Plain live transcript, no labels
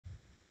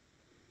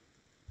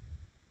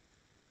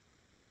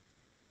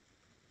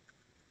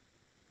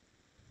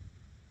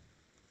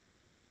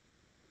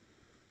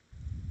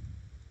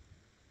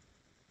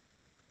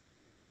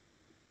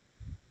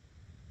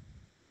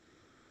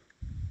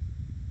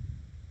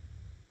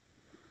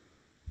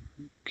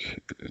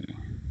Okay.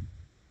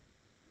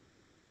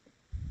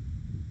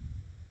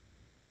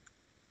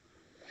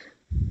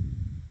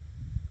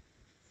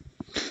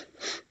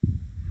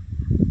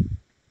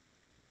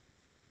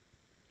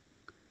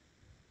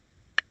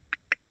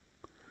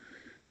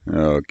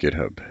 Oh,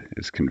 GitHub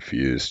is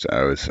confused.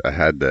 I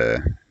had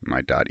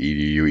my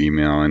 .edu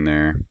email in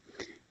there,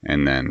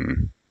 and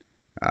then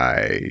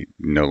I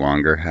no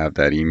longer have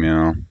that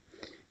email,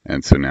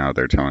 and so now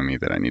they're telling me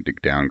that I need to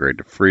downgrade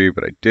to free,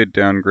 but I did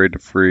downgrade to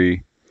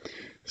free,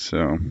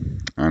 so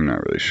I'm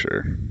not really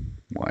sure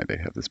why they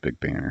have this big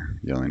banner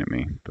yelling at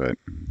me, but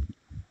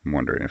I'm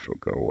wondering if it'll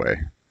go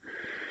away.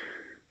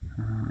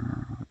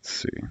 Let's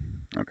see.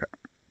 Okay,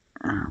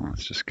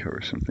 let's just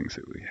cover some things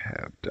that we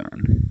have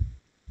done.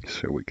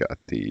 So we got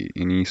the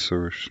any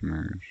source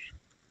merge.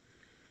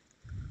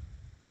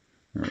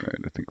 All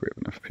right, I think we have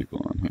enough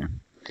people on here.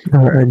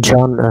 All right.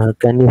 John,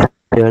 can you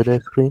share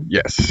the screen?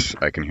 Yes,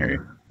 I can hear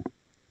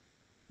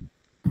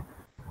you.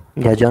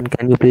 Yeah, John,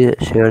 can you please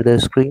share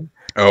the screen?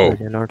 Oh, Because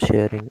you're not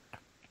sharing.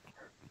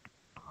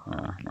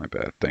 my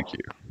bad. Thank you.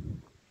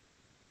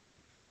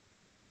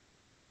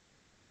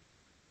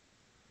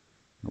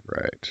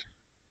 Right.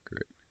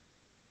 Great.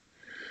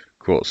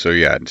 Cool. So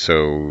yeah,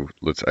 so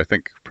I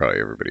think probably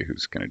everybody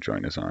who's going to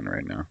join is on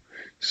right now.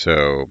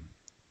 So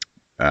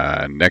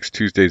next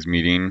Tuesday's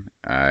meeting,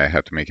 I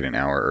have to make it an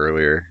hour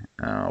earlier.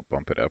 I'll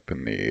bump it up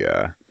in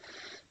the,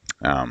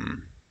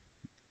 um,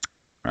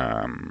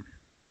 um,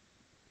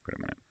 wait a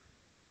minute.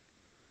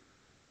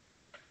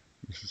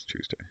 This is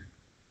Tuesday.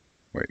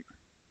 Wait,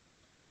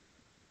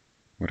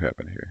 what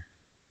happened here?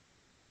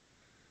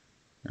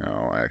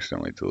 Oh, I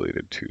accidentally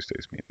deleted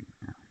Tuesday's meeting.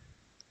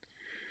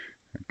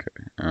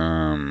 Okay.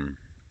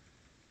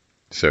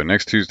 So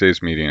next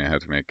Tuesday's meeting, I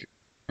have to make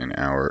an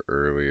hour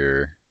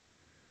earlier.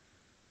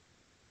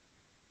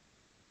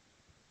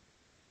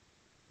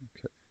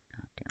 Okay.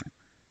 God damn it.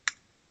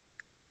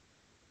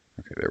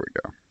 Okay, there we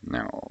go.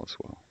 Now all is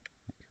well.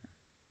 Okay.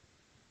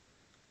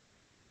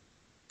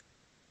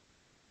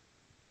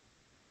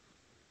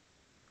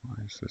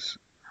 Why is this?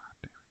 God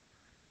damn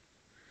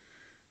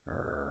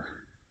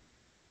it.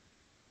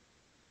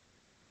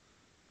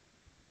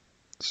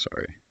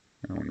 Sorry.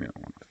 I don't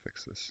want to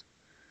fix this.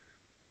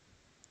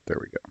 There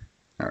we go.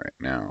 All right,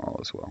 now all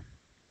is well.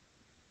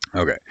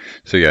 Okay,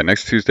 so yeah,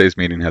 next Tuesday's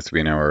meeting has to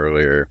be an hour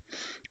earlier.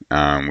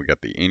 We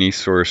got the any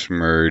source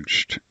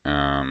merged,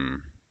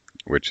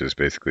 which is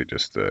basically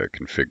just the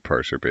config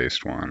parser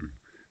based one.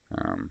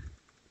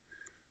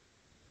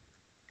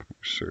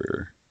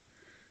 Parser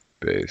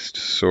based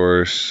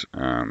source.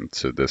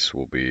 So this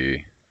will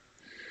be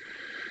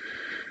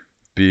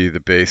the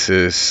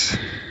basis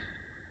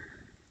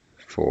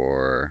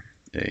for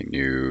a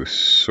new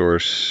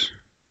source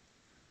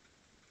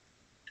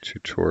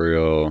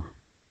tutorial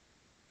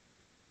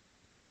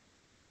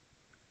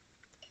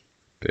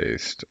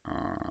based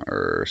on,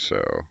 or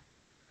so,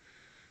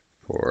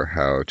 for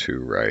how to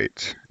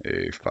write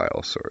a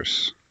file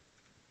source.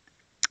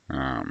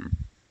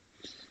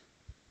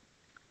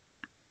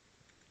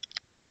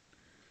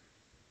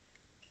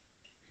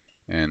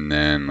 And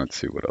then let's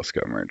see what else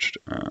got merged.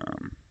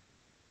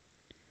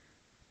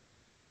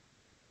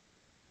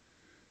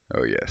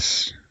 Oh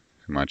yes,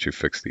 Hamachu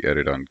fixed the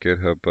edit on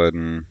GitHub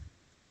button.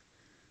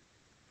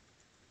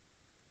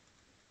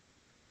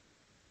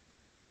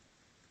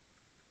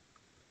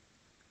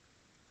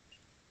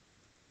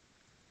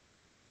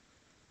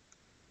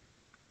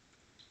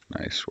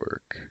 Nice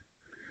work.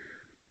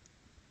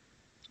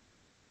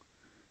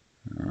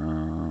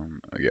 Oh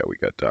yeah, we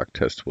got doc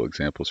testable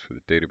examples for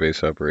the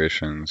database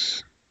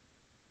operations.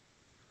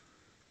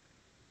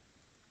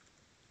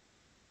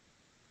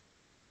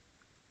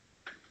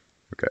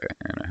 Okay,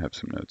 and I have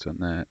some notes on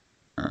that.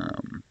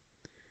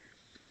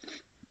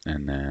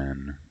 And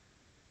then,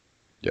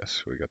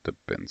 yes, we got the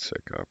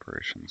binsec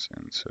operations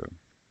in, so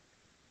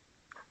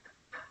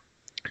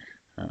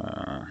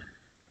let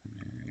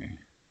me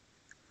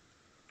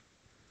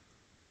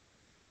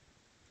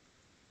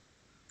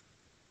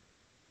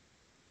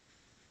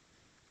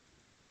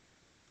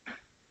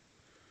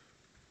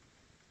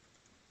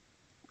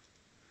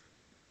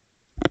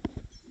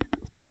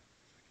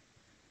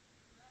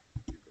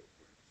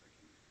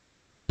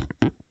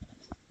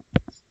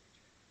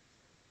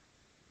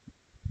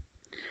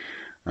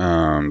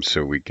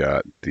so we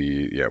got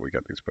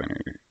these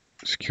binary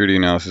security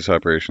analysis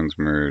operations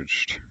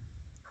merged.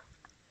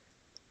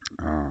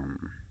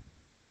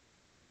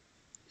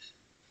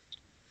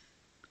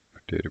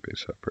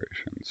 Database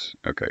operations.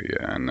 Okay,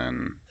 yeah, and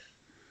then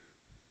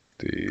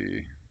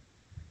the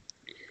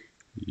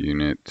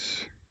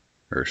unit,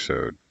 or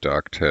so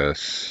doc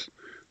tests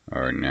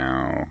are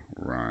now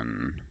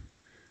run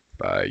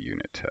by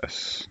unit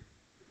tests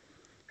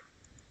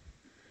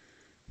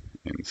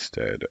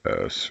instead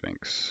of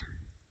Sphinx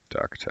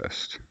doc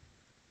test.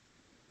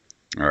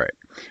 All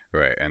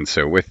right, and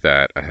so with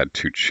that, I had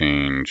to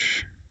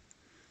change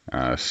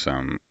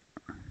some.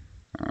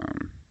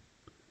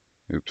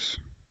 Oops,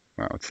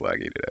 wow, it's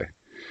laggy today.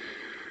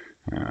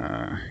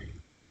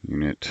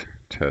 Unit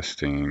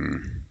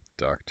testing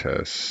doc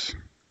tests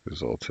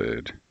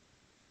resulted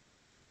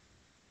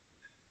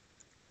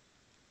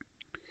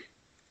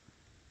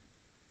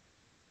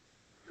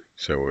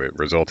So it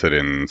resulted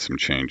in some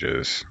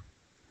changes,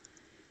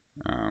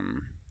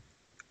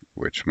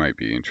 which might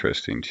be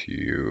interesting to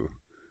you,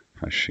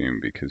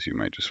 Hashim, because you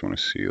might just want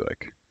to see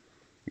like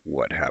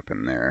what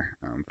happened there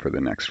for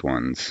the next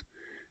ones.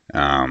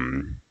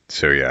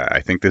 So yeah,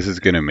 I think this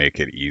is going to make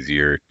it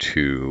easier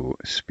to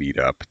speed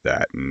up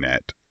that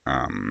net,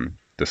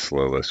 the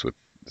slowness with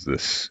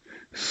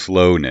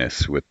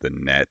the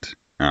net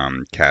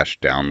cache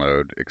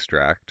download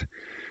extract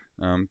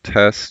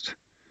test.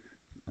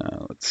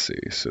 Let's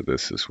see. So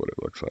this is what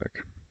it looks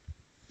like.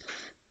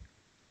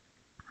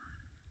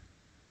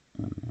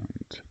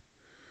 And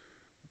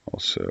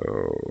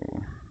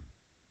also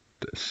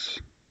this.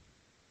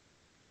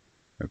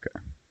 Okay.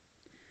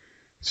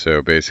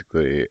 So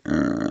basically,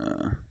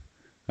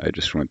 I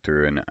just went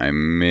through and I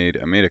made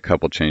a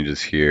couple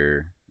changes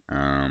here,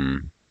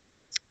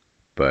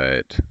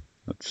 but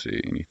let's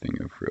see,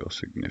 anything of real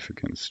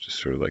significance, just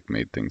sort of like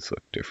made things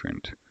look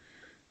different.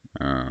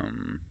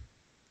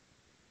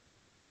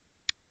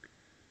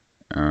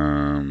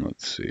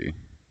 Let's see.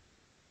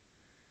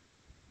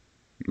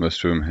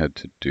 Most of them had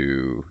to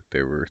do,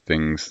 there were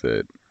things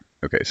that,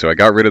 okay, so I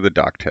got rid of the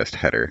doc test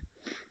header.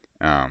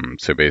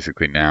 So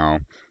basically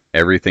now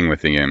everything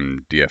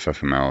within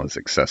DFFML is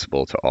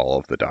accessible to all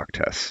of the doc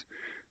tests.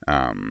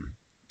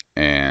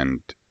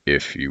 And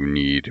if you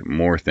need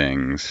more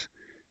things,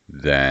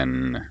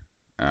 then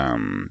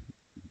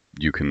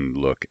you can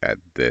look at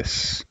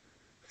this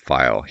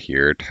file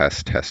here,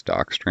 test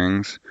doc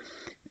strings.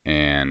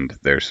 And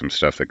there's some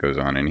stuff that goes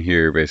on in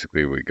here.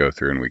 Basically, we go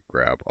through and we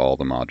grab all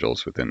the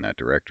modules within that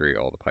directory,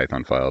 all the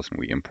Python files, and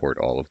we import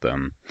all of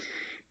them.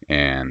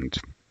 And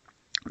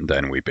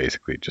then we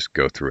basically just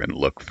go through and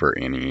look for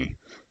any,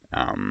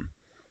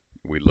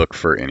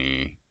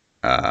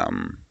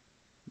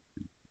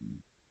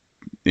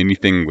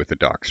 anything with a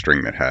doc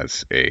string that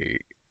has a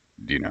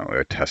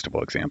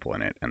testable example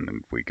in it, and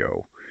then we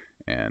go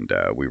and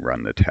we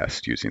run the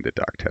test using the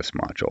doc test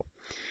module.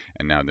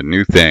 And now the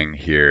new thing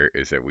here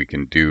is that we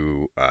can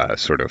do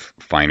sort of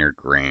finer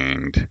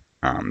grained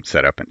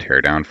setup and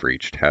teardown for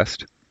each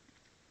test.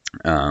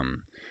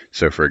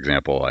 So for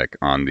example, like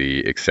on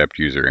the accept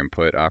user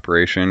input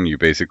operation, you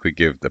basically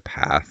give the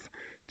path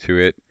to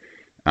it.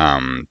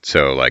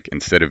 So like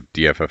instead of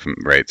DFFM,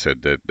 right, so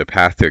the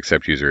path to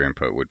accept user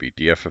input would be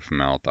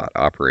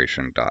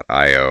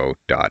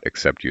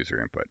dffml.operation.io.accept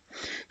user input.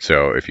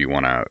 So if you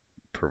want to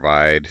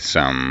provide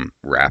some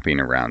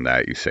wrapping around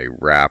that, you say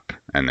wrap,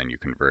 and then you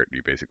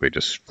basically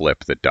just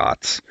flip the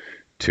dots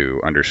to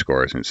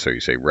underscores. And so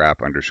you say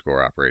wrap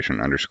underscore operation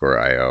underscore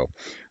IO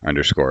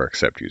underscore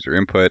accept user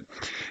input.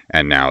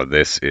 And now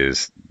this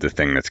is the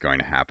thing that's going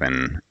to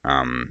happen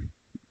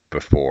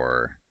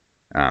before.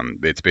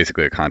 It's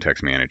basically a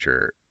context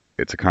manager.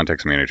 It's a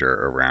context manager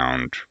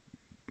around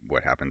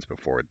what happens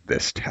before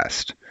this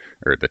test,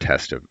 or the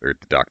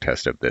doc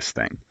test of this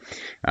thing.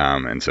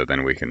 And so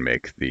then we can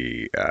make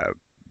the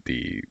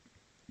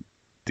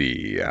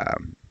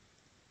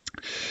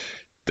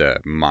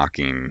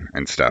mocking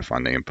and stuff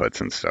on the inputs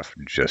and stuff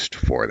just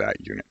for that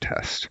unit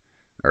test,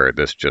 or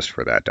this just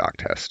for that doc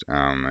test.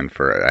 And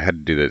I had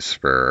to do this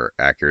for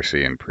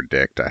accuracy and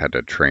predict. I had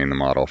to train the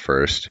model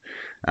first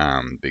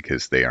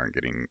because they aren't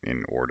getting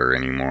in order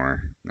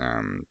anymore.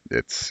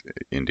 It's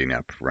ending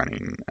up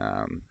running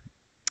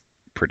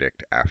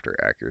predict after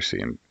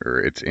accuracy,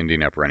 or it's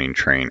ending up running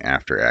train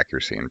after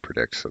accuracy and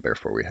predict. So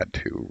therefore we had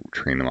to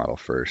train the model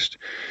first.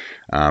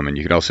 And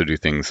you can also do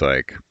things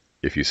like,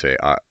 if you say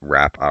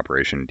wrap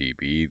operation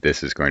DB,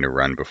 this is going to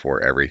run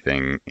before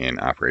everything in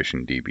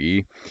operation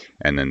DB,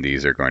 and then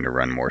these are going to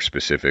run more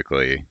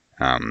specifically.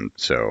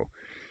 So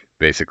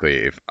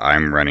basically, if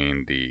I'm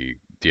running the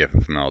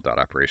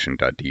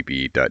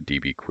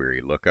dffml.operation.db.db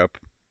query lookup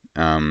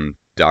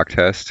doc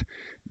test,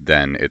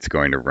 then it's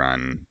going to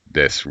run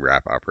this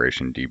wrap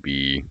operation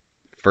DB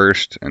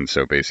first. And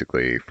so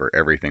basically for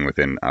everything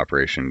within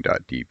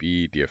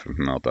operation.db,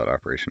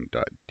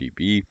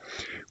 dffml.operation.db,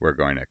 we're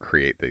going to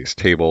create these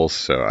tables.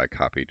 So I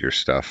copied your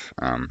stuff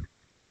I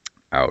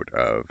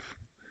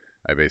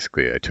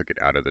took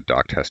it out of the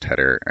doc test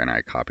header and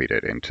I copied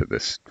it into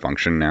this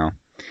function now.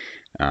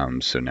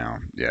 So now,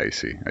 yeah, you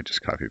see, I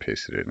just copy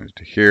pasted it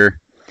into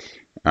here.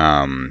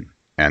 And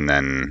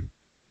then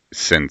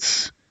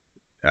since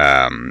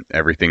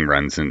everything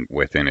runs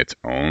within its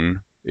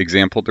own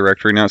example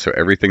directory now, so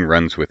everything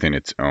runs within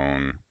its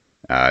own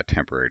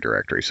temporary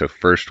directory. So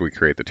first we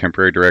create the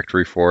temporary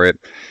directory for it,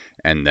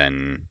 and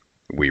then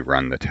we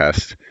run the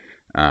test,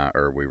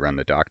 or we run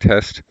the doc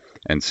test.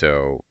 And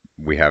so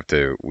we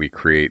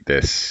create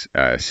this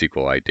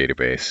SQLite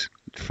database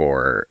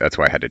that's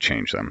why I had to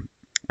change them.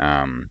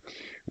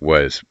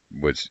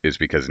 Is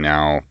because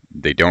now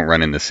they don't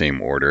run in the same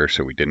order,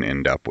 so we didn't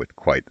end up with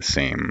quite the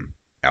same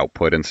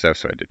output and stuff,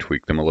 so I had to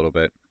tweak them a little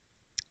bit.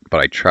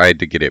 But I tried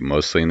to get it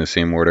mostly in the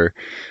same order.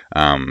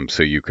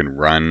 So you can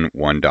run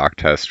one doc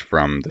test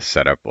from the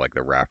setup, like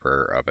the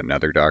wrapper of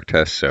another doc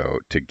test. So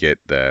to get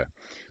the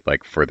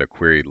like for the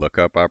query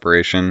lookup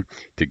operation,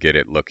 to get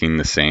it looking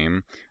the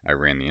same, I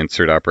ran the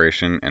insert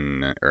operation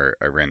or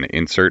I ran the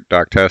insert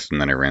doc test,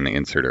 and then I ran the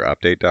insert or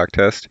update doc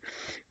test.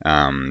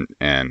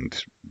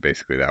 And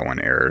basically that one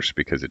errors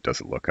because it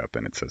doesn't look up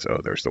and it says,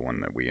 oh, there's the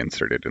one that we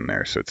inserted in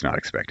there. So it's not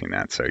expecting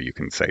that. So you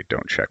can say,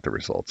 don't check the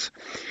results.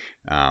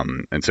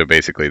 And so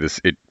basically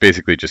it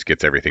basically just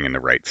gets everything in the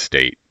right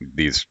state.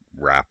 These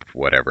wrap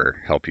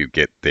whatever help you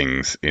get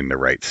things in the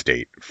right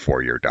state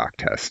for your doc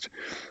test.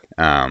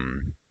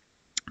 And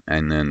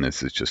then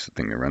this is just the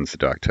thing that runs the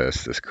doc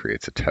test. This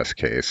creates a test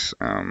case.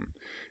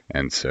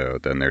 And so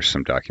then there's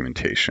some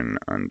documentation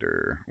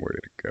under, where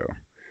did it go?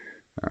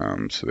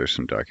 So there's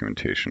some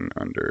documentation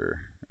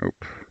under,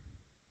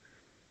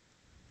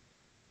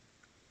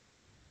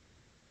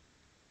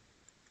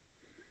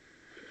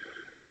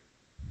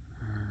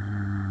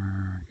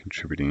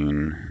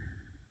 contributing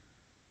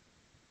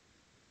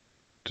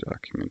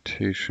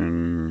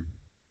documentation.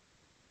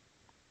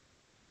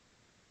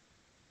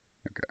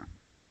 Okay,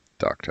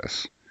 doc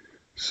tests.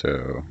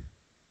 So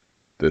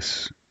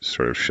this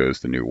sort of shows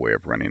the new way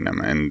of running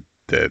them. And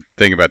the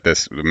thing about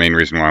this, the main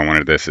reason why I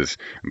wanted this is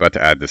I'm about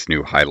to add this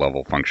new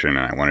high-level function, and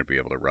I want to be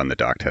able to run the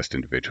doc test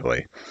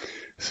individually.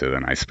 So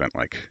then I spent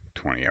like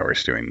 20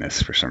 hours doing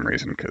this for some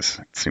reason because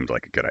it seemed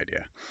like a good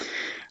idea.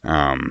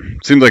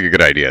 Seemed like a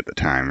good idea at the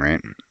time,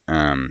 right?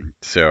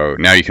 So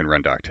now you can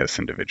run doc tests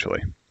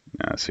individually.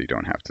 So you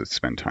don't have to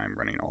spend time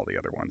running all the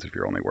other ones if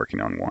you're only working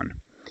on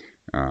one.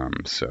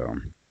 So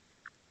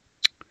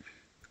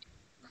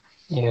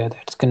yeah,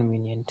 that's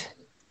convenient.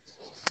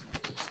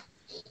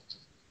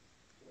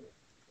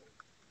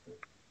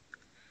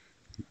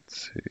 Let's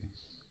see.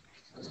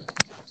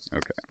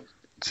 Okay,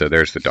 so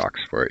there's the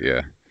docs for it.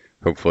 Yeah,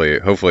 hopefully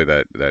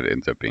that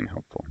ends up being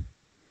helpful.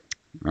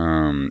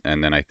 And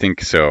then I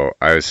think so.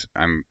 I was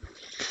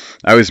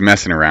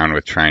messing around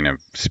with trying to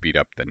speed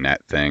up the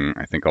net thing.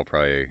 I think I'll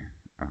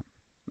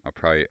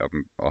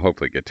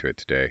hopefully get to it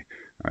today.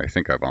 I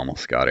think I've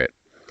almost got it.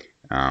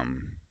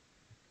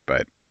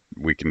 But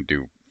we can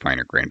do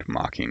finer grained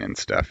mocking and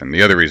stuff. And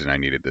the other reason I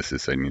needed this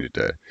is I needed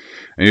to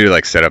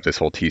like set up this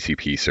whole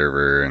TCP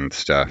server and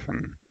stuff,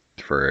 and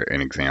for an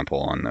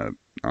example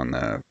on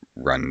the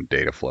run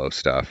data flow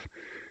stuff.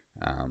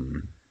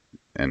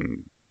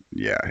 And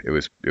yeah, it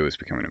was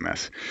becoming a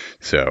mess.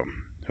 So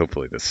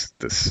hopefully this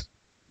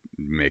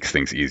makes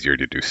things easier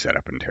to do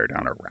setup and tear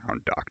down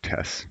around doc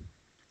tests.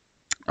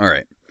 All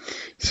right,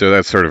 so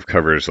that sort of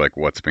covers like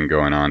what's been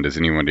going on. Does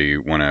anybody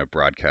want to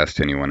broadcast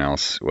to anyone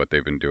else what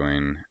they've been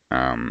doing?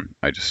 I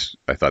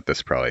thought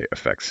this probably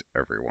affects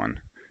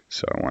everyone,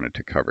 so I wanted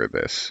to cover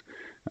this.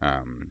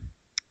 But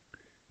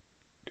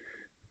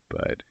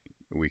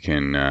we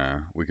can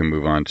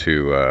move on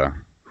to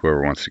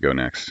whoever wants to go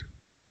next.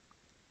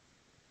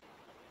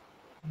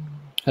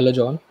 Hello,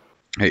 John.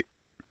 Hey.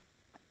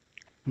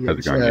 How's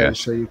it going? Yeah.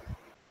 So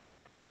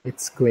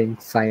it's going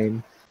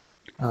fine.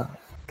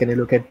 Can you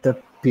look at the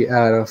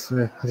PR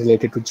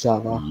related to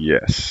Java?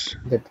 Yes.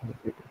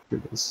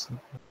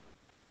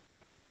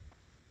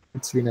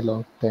 It's been a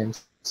long time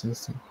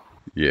since then.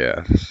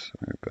 Yeah,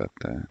 sorry about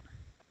that.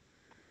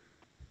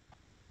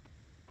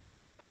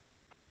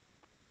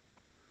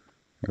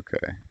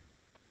 Okay.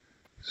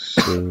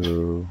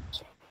 So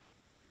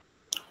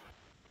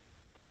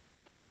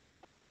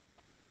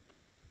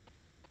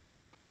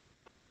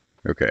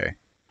okay.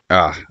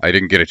 I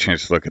didn't get a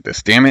chance to look at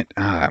this. Damn it.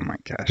 My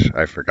gosh.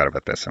 I forgot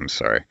about this. I'm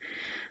sorry.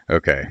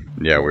 Okay.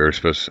 Yeah, I was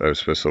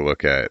supposed to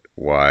look at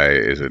why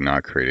is it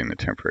not creating the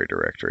temporary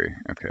directory.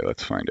 Okay,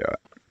 let's find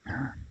out.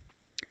 I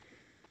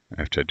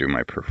have to do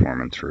my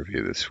performance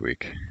review this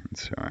week. And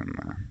so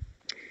I'm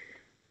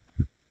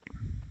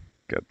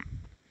good.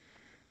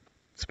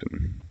 It's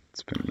been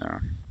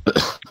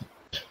let's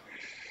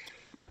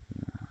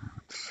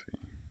see.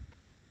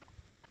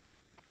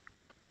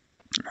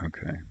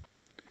 Okay.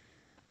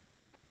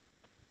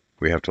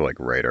 We have to like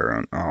write our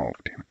own. Oh,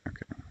 damn it.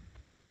 Okay.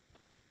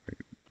 Wait.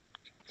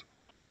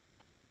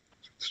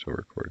 Is it still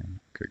recording?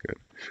 Okay, good.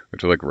 We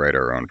have to like write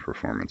our own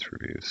performance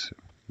reviews. So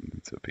it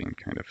ends up being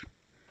kind of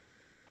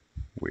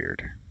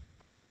weird.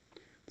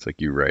 It's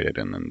like you write it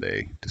and then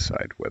they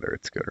decide whether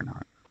it's good or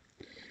not.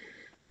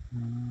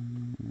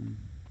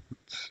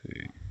 Let's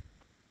see.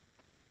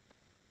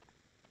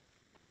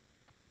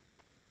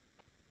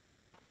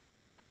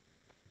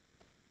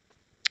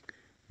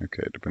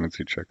 Okay,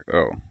 dependency check.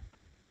 Oh,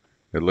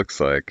 it looks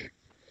like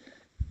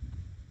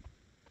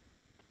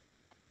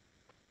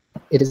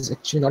it is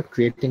actually not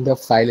creating the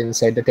file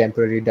inside the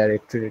temporary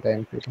directory that I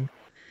am creating,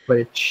 but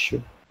it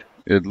should.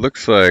 It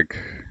looks like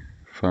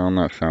file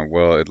not found.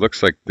 Well, it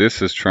looks like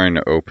this is trying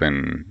to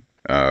open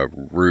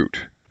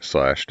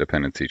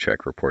root/dependency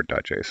check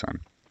report.json,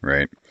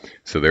 right?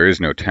 So there is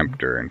no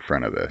tempter in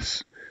front of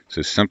this.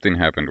 So something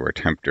happened where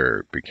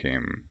tempter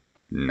became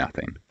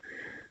nothing.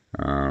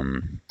 I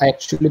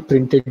actually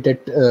printed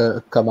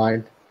that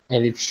command,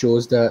 and it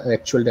shows the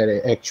actual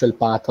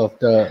path of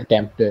the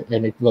tempter,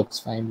 and it works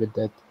fine with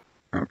that.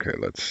 Okay,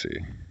 let's see.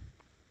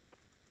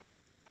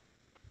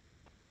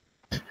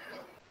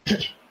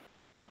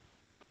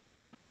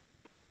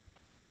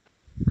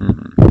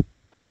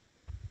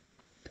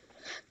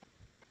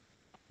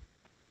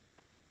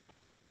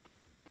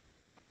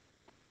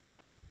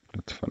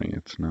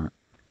 it's not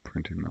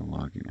printing the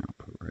logging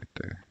output right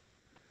there.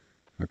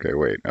 Okay,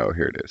 wait. Oh,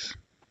 here it is.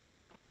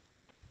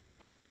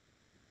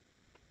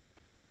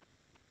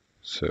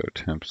 So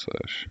temp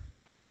slash.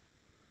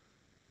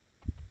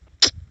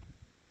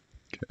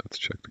 Okay, let's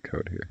check the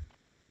code here.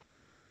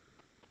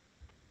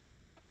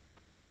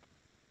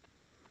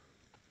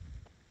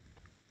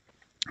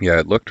 Yeah,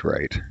 it looked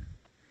right.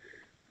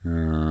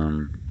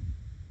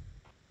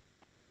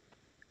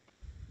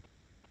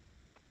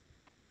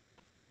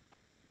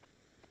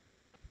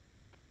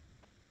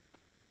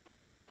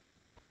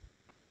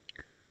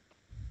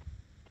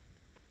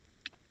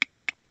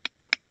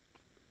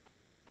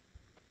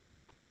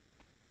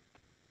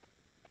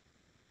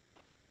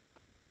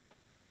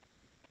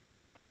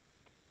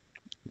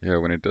 Yeah,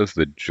 when it does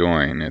the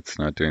join, it's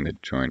not doing the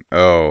join.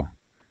 Oh,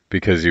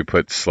 because you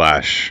put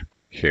slash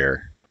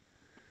here.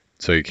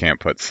 So you can't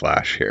put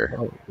slash here.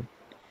 Oh,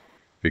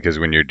 Because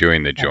when you're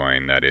doing the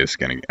join, that is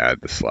going to add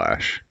the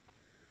slash.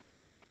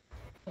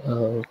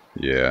 oh.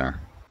 Yeah.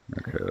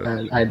 Okay.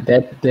 And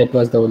that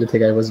was the only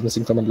thing I was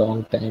missing from a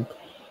long time.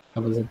 I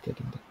wasn't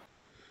getting that.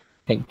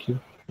 Thank you.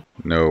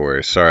 No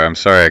worries. Sorry, I'm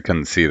sorry I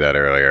couldn't see that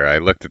earlier. I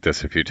looked at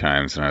this a few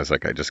times and I was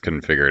like, I just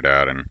couldn't figure it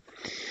out. And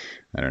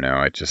I don't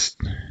know. It's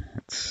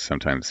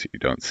sometimes you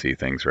don't see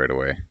things right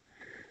away.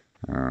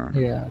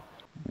 Yeah.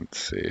 Let's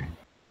see.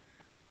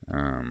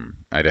 I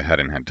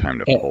hadn't had time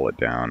to pull it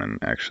down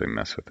and actually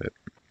mess with it.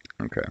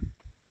 Okay.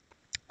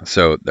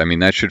 So, I mean,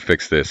 that should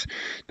fix this.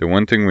 The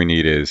one thing we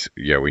need is,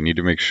 yeah, we need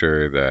to make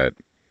sure that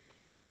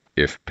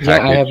if package...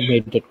 Yeah, I have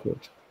made that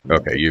code.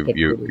 Okay,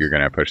 you're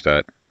gonna push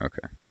that?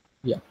 Okay.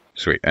 Yeah.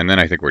 Sweet. And then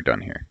I think we're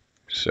done here.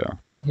 So.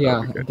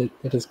 Yeah,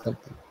 it is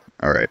complete.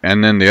 All right.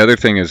 And then the other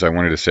thing is I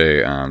wanted to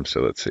say,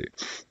 so let's see.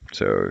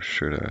 So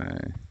should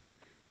I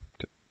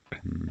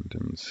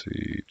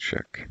dependency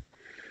check?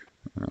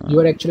 You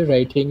are actually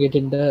writing it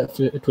in the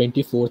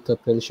 24th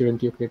April.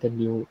 Shouldn't you create a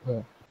new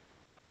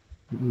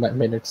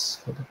minutes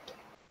for that?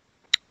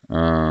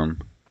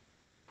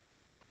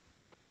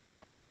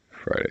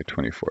 Friday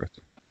 24th.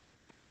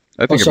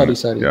 I think sorry.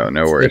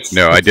 No worries.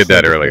 No, I did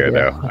that earlier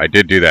though. I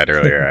did do that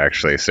earlier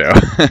actually. So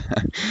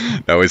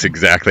that was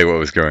exactly what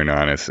was going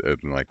on. It's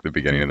like the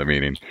beginning of the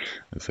meeting.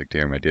 It's like,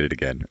 damn, I did it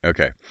again.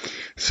 Okay,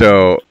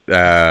 so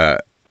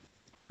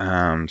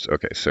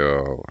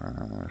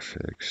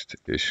fixed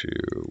issue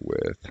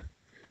with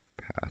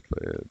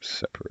pathlib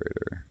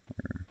separator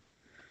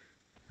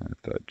or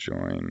the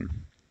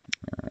join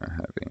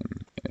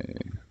having a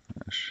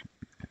hash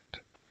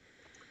hit.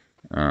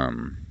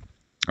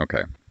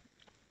 Okay.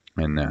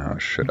 And now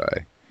should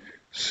I?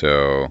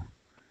 So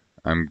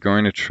I'm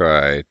going to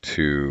try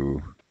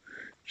to,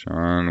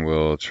 John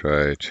will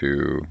try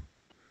to,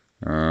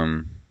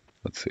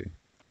 let's see.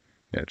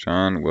 Yeah,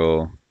 John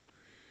will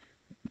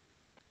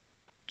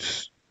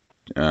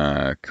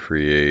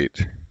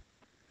create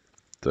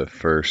the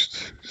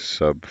first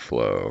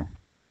subflow,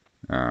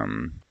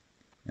 and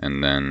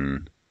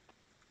then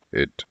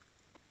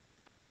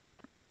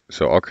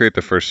so I'll create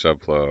the first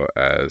subflow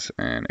as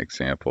an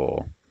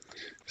example.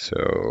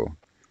 So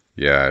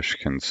Yash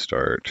can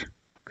start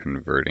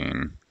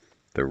converting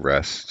the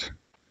rest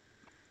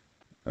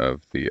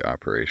of the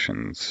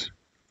operations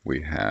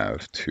we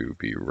have to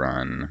be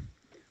run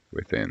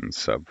within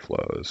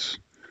subflows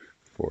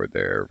for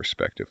their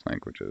respective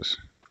languages.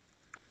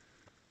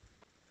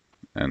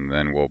 And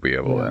then we'll be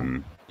able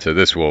to, so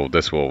this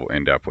will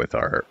end up with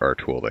our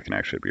tool that can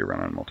actually be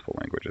run on multiple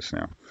languages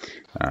now.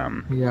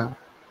 Yeah.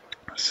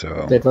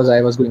 So that was I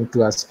was going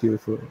to ask you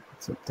for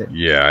something.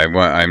 Yeah,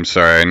 I'm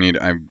sorry.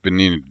 I've been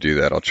needing to do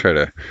that. I'll try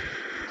to.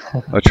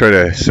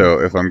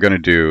 So if I'm gonna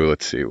do,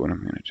 let's see what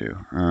I'm gonna do.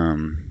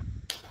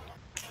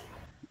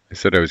 I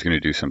said I was gonna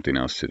do something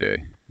else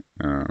today.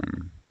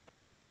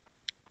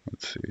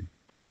 Let's see.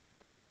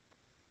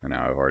 And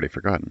now I've already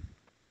forgotten.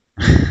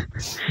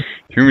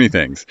 Too many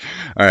things.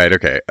 All right.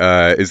 Okay.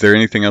 Is there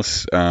anything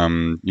else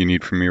you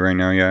need from me right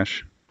now,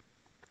 Yash?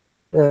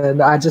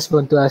 I just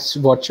want to ask,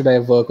 what should I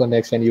work on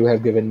next? And you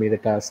have given me the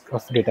task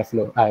of data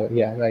flow.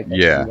 Yeah, right.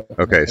 Yeah.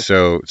 Okay.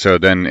 So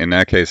then in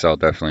that case, I'll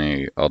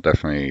definitely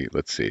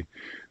let's see.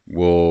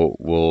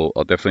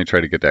 I'll definitely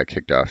try to get that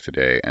kicked off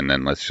today, and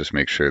then let's just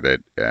make sure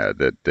that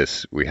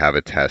we have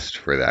a test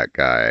for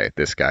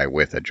this guy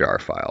with a jar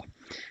file,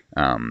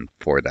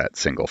 for that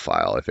single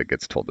file if it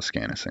gets told to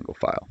scan a single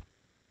file.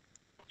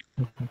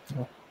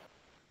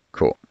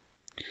 Cool.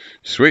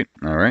 Sweet.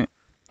 All right.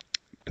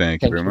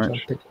 Thank you very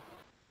much.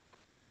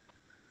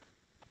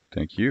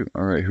 Thank you.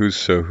 All right. Who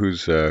wants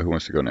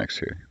to go next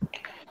here?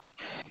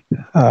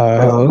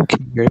 Hello,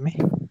 can you hear me?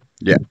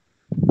 Yeah.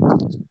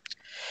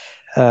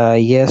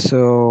 Yeah,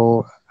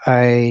 so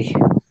I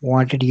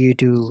wanted you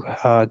to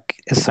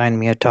assign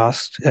me a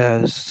task,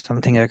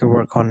 something I could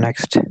work on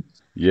next.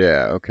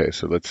 Yeah, okay,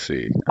 so let's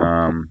see.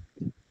 What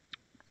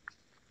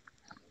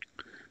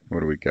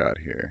do we got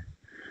here?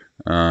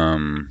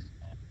 I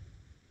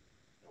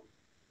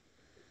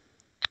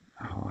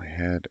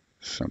had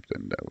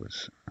something that I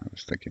was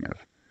thinking of.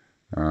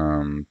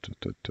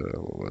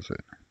 What was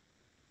it?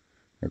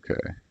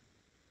 Okay.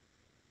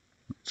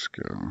 Let's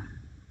go.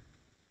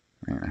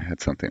 Man, I had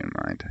something in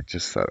mind. I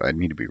just thought I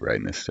need to be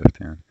writing this stuff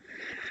down.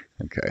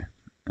 Okay.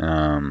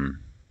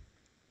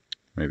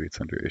 Maybe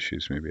it's under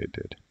issues. Maybe I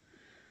did.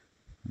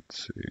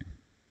 Let's see.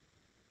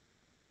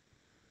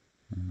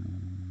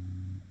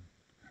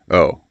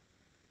 Oh,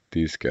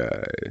 these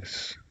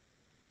guys.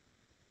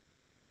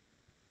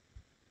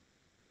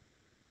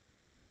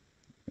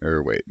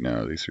 Or wait,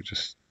 no, these are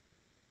just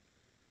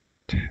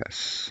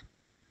tests.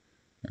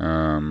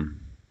 Well,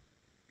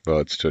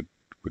 it still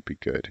would be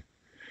good.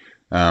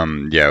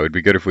 Yeah, it would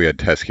be good if we had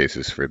test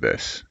cases for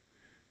this.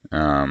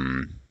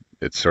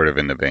 It's sort of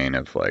in the vein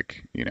of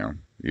like,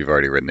 you've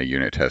already written the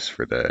unit test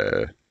for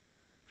the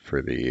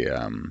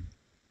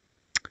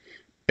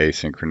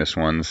asynchronous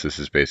ones. This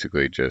is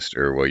basically just,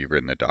 or well, you've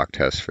written the doc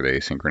test for the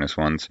asynchronous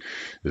ones.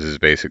 This is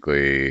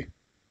basically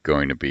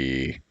going to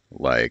be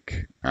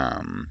like,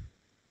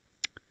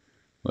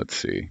 let's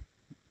see.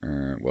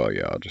 Well,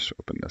 yeah, I'll just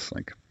open this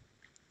link.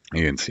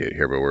 You can see it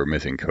here, but we're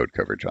missing code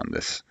coverage on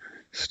this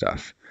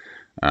stuff.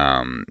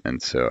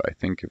 And so I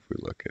think if we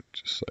look at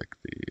just like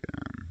the,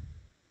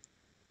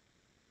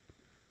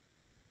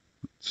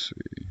 let's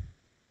see,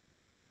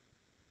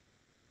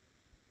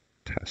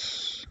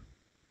 tests,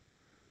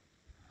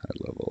 high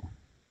level.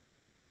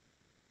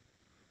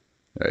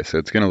 Okay, so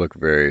it's going to look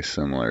very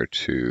similar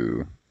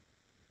to,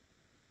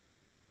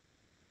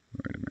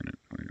 wait a minute.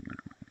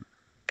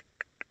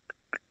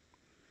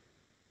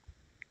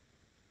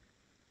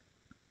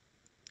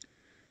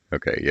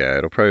 Okay, yeah,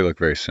 it'll probably look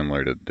very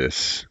similar to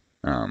this.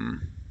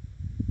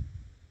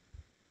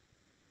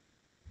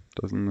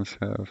 Doesn't this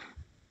have?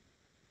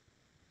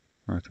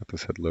 Oh, I thought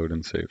this had load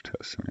and save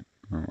tests in it.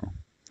 Oh, well.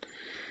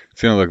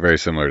 It's going to look very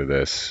similar to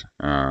this.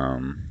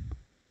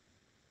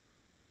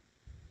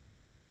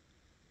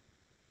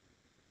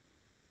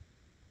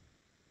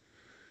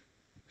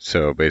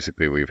 So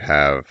basically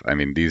I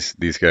mean, these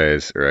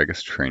guys, or I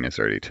guess train is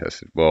already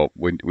tested. Well,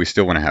 we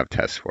still want to have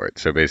tests for it.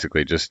 So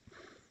basically just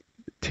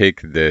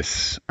take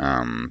this,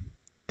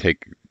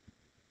 take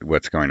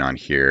what's going on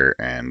here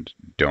and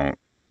don't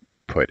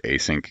put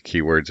async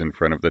keywords in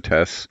front of the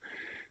tests,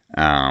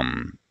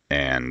 and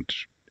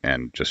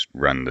just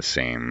run the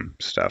same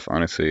stuff.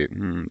 Honestly,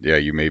 yeah,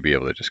 you may be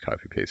able to just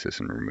copy paste this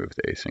and remove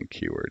the async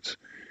keywords.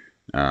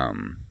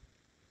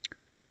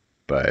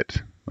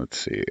 But let's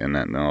see, and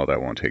then no,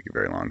 that won't take you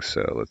very long.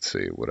 So let's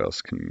see, what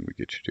else can we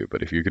get you to do?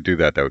 But if you could do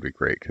that, that would be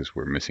great because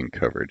we're missing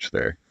coverage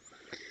there.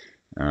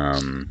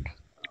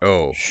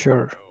 Oh,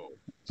 Sure.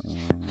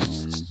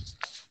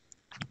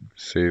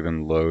 Save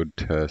and load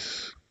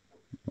tests,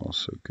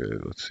 also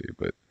good. Let's see,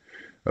 but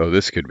oh,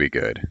 this could be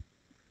good.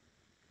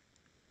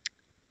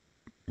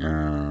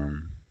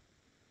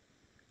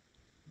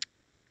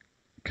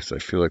 Because I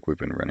feel like we've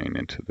been running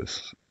into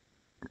this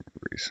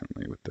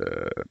recently with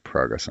the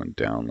progress on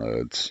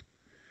downloads.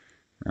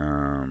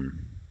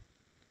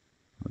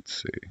 Let's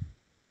see.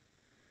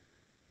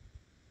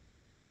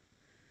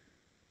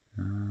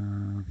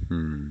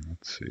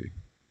 Let's see.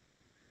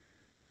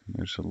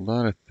 There's a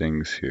lot of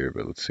things here,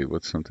 but let's see.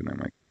 What's something I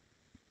might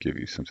give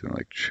you something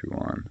like chew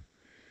on?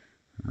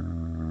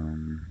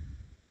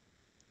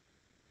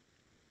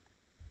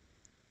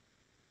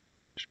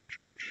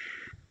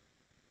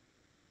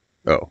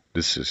 Oh,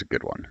 this is a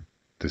good one.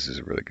 This is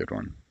a really good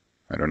one.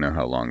 I don't know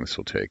how long this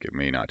will take. It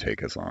may not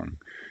take as long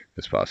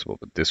as possible,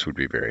 but this would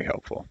be very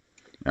helpful.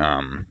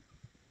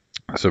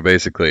 So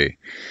basically,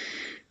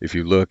 if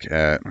you look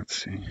at,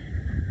 let's see.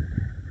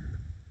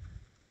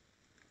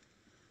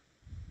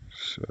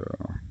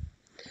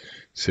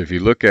 So if you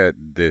look at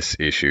this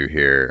issue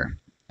here,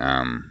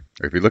 or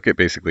if you look at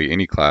basically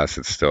any class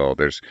that's still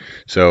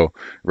so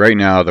right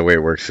now the way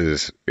it works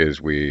is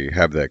we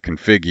have the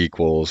config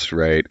equals,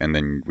 right? And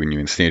then when you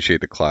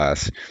instantiate the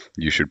class,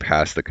 you should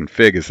pass the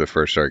config as the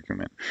first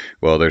argument.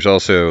 Well, there's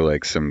also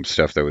like some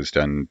stuff that was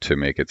done to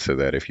make it so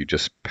that if you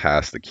just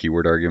pass the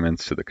keyword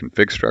arguments to the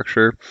config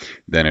structure,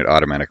 then it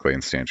automatically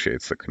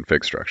instantiates the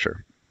config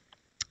structure.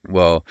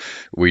 Well,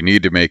 we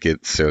need to make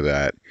it so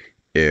that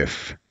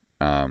if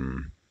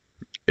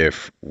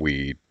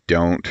we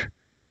don't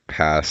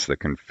pass the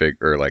config,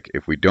 or like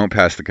if we don't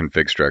pass the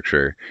config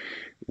structure,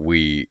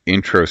 we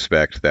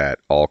introspect that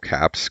all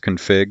caps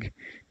config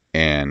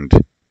and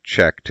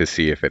check to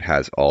see if it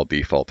has all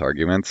default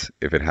arguments.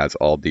 If it has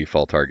all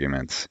default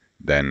arguments,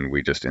 then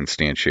we just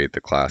instantiate the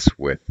class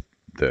with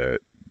the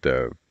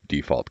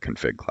default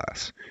config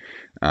class.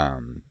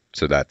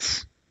 So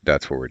that's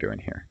what we're doing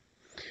here.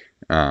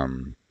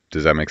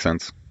 Does that make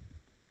sense?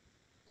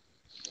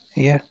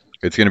 Yeah.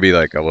 It's going to be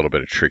like a little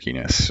bit of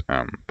trickiness,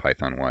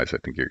 Python-wise. I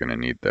think you're going to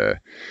need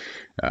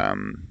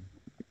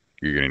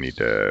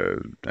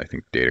I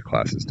think data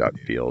classes dot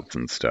fields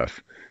and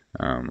stuff.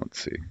 Let's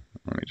see.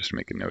 Let me just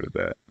make a note of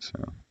that.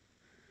 So,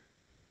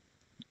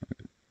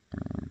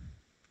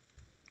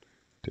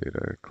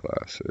 data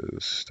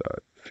classes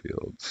dot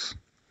fields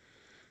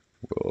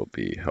will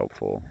be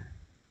helpful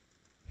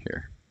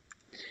here.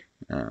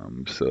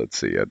 So let's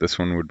see. Yeah, this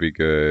one would be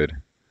good,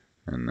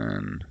 and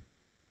then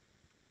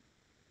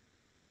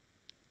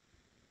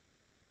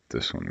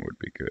this one would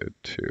be good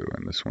too,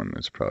 and this one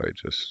is probably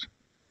just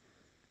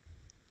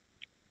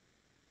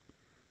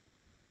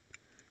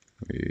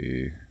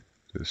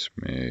This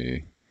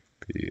may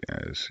be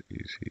as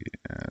easy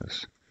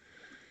as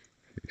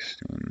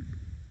pasting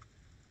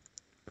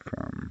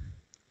from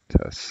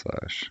test /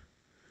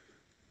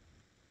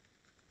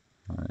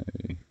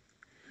 high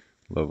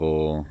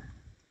level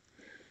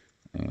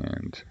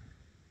and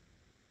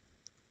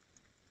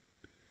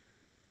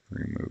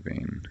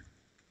removing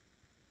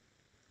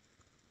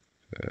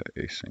the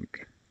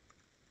async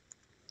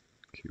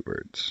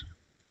keywords.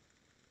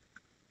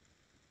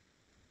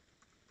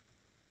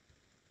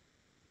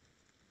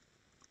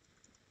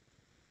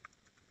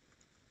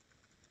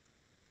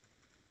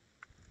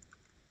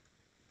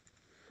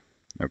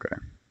 Okay.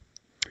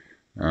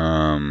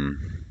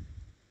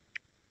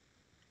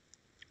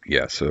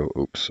 Yeah, so,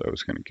 oops, I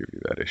was going to give you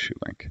that issue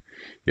link.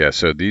 Yeah,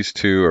 so these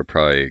two are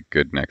probably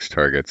good next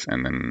targets,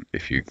 and then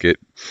if you get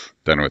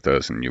done with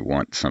those and you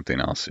want something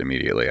else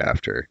immediately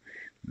after,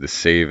 the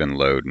save and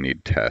load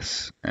need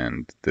tests,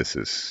 and this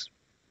is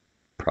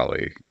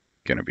probably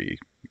going to be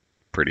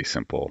pretty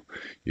simple.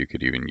 You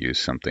could even use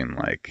something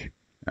like,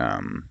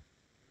 well,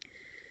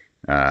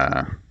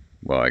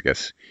 I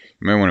guess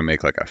you might want to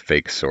make like a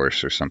fake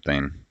source or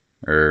something.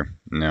 Or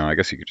no, I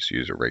guess you could just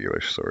use a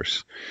regular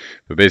source.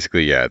 But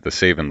basically, yeah, the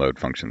save and load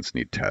functions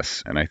need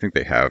tests, and I think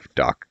they have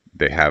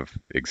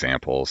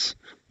examples.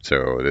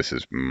 So this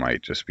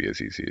might just be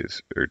as easy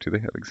as, or do they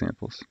have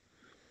examples?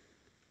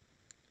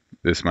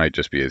 This might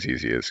just be as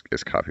easy as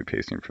copy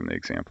pasting from the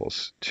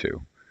examples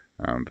too,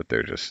 but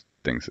they're just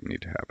things that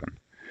need to happen.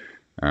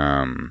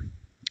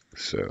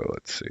 So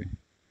let's see.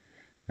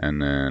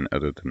 And then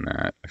other than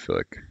that, I feel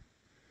like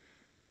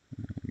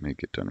I may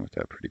get done with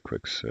that pretty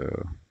quick.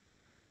 So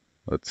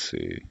let's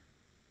see.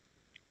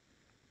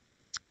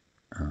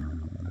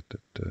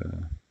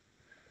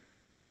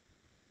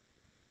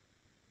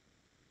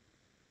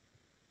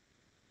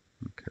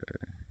 Okay.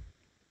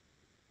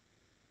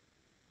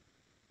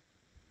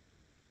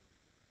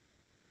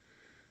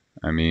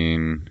 I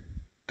mean,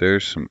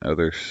 there's some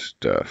other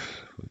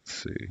stuff. Let's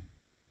see.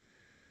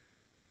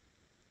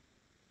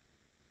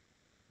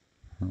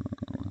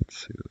 Let's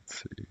see.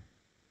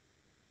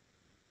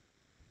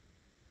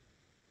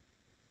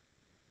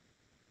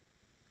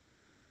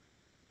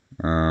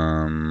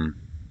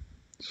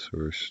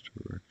 Source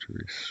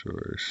directory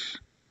source.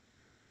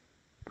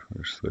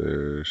 Parse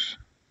layers.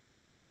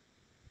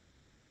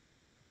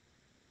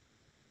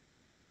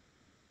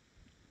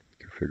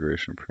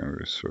 Configuration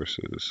parameter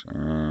sources.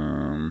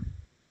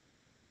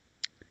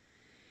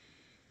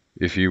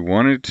 If you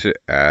wanted to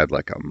add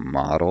like a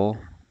model,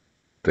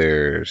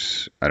 I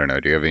don't know,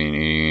 do you have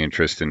any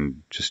interest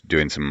in just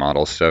doing some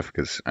model stuff?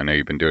 Because I know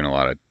you've been doing a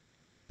lot of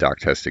doc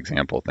test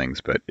example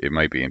things, but it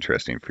might be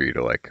interesting for you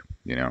to like,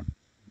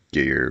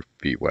 get your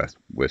feet wet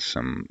with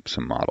some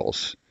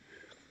models.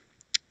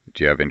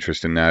 Do you have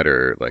interest in that,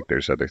 or like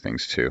there's other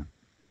things too?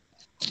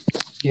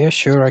 Yeah,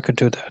 sure, I could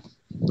do that.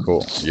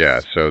 Cool. Yeah.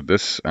 So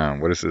this,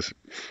 what is this?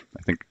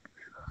 I think,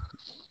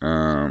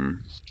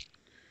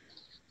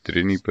 did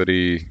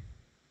anybody,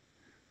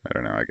 I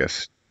don't know, I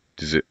guess,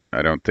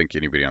 I don't think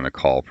anybody on the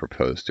call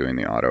proposed doing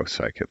the auto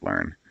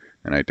scikit-learn.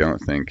 And I don't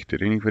think,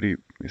 is anybody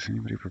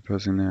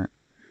proposing that?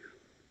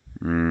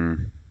 I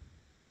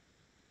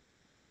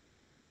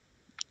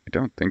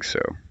don't think so.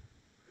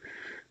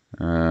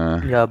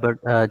 Yeah,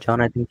 but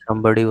John, I think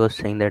somebody was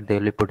saying that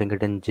they'll be putting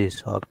it in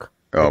GSOC.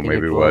 I Oh, think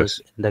maybe it it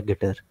was. in the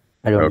Gitter.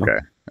 I don't know.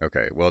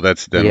 Okay. Well,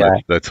 let's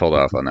hold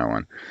off on that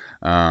one.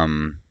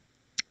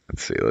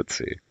 Let's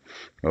see.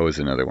 What was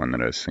another one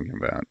that I was thinking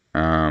about?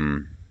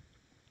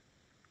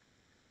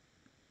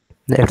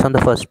 It's on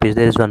the first page.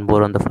 There is one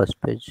more on the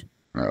first page.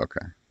 Oh,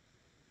 okay.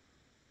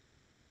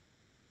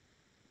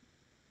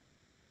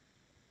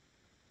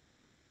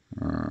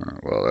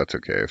 Well, that's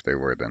okay. If they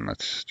were, then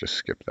let's just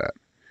skip that.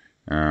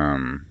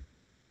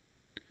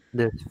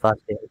 There's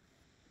fast AI.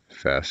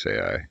 Fast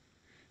AI.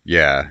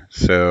 Yeah,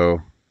 so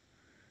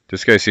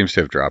this guy seems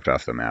to have dropped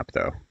off the map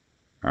though.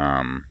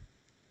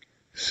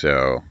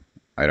 So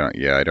I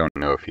don't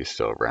know if he's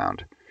still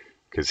around,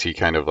 because he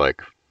kind of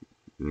like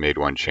made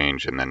one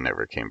change and then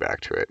never came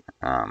back to it.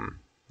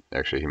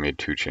 Actually, he made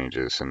 2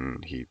 changes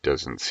and he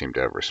doesn't seem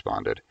to have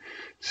responded.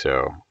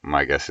 So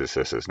my guess is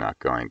this is not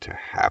going to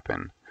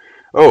happen.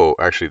 Oh,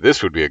 actually,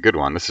 this would be a good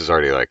one. This is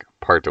already like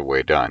part of the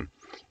way done.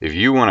 If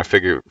you want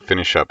to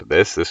finish up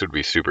this would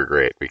be super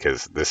great,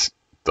 because this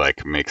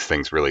like makes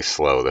things really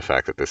slow, the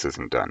fact that this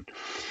isn't done.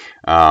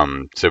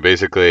 So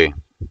basically,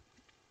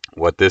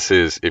 what this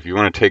is, if you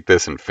want to take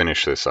this and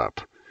finish this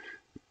up,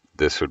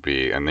 this would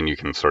be, and then you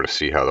can sort of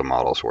see how the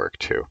models work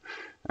too.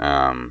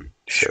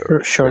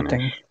 Sure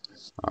thing.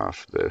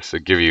 Off this,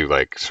 it give you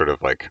like sort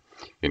of like,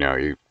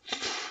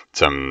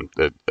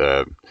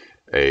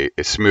 a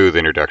smooth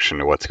introduction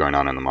to what's going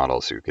on in the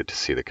model, so you get to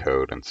see the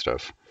code and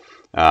stuff.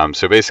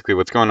 So basically,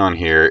 what's going on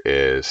here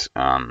is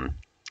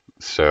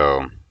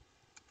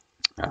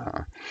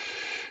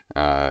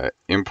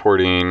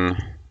importing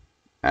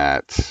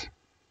at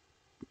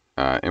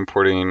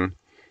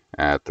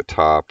the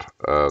top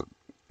of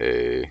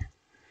a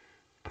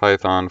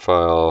Python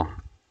file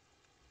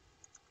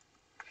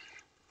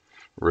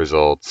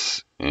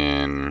results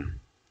in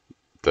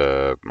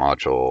the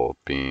module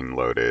being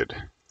loaded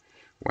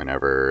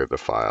whenever the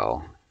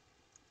file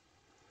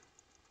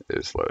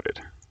is loaded,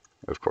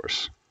 of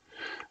course.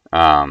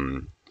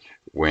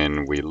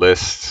 When we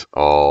list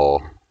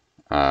all,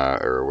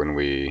 or when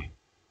we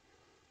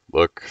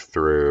look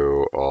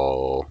through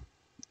all,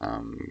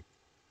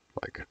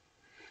 like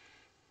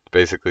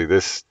basically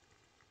this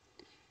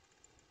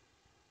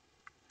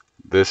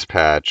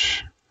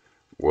patch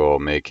will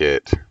make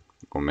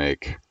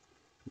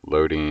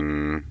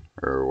loading,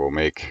 or will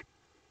make,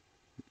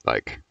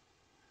 like,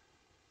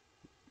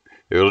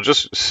 it'll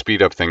just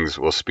speed up things.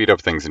 We'll speed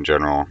up things in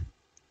general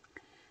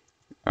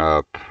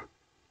up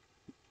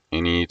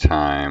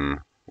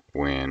anytime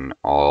when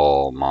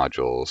all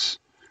modules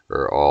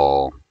or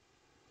all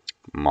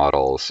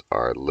models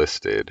are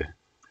listed,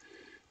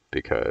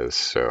 because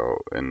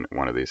so in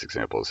one of these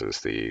examples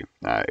is the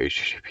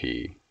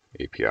HTTP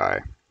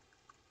API.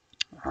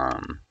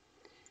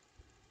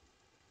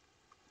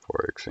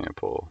 For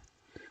example,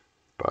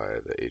 by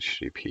the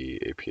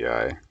HTTP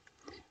API,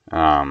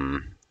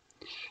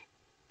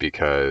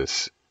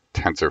 because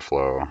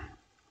TensorFlow,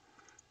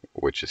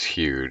 which is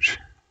huge,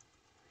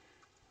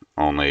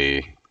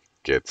 only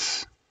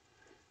gets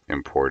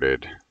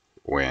imported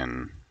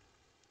when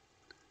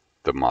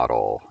the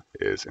model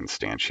is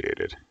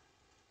instantiated.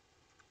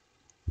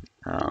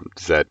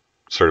 Does that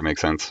sort of make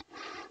sense?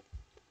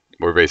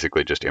 We're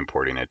basically just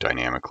importing it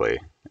dynamically.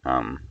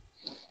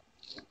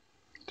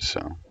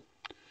 So.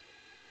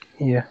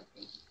 Yeah.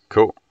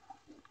 Cool.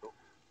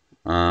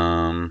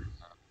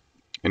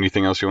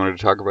 Anything else you wanted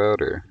to talk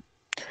about, or?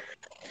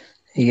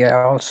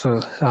 Yeah.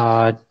 Also,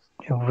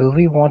 will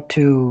we want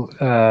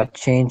to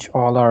change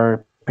all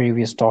our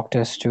previous doc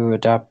tests to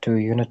adapt to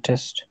unit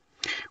test?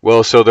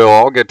 Well, so they'll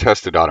all get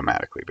tested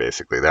automatically,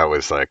 basically.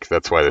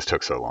 That's why this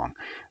took so long.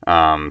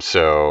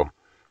 So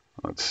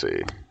let's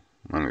see.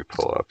 Let me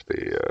pull up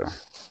the.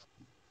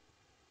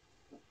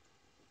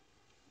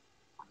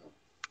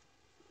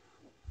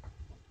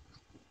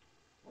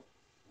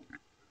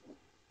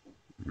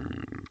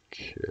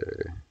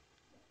 Okay.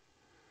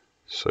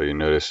 So you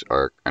notice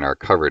our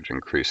coverage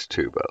increased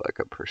too by like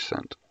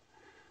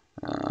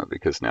 1%,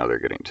 because now they're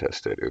getting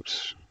tested.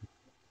 Oops.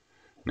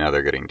 Now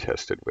they're getting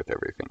tested with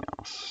everything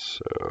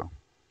else. So.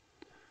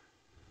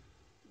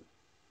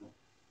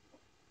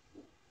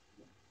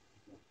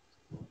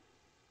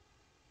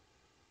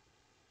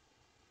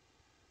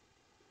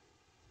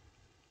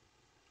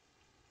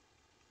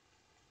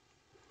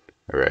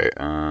 All right.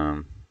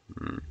 Oh,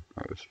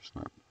 this is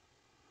not.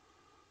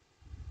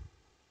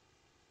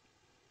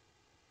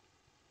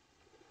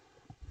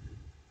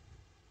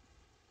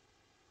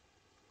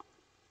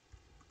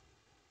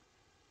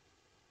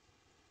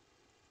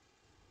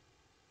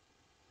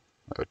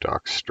 Oh,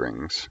 doc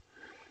strings.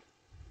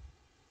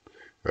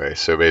 Right.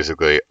 So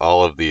basically,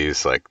 all of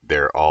these, like,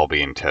 they're all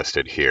being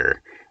tested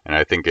here, and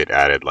I think it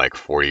added like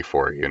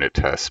 44 unit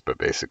tests, but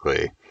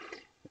basically,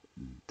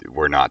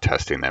 we're not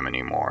testing them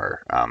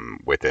anymore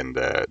within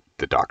the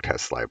doc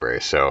test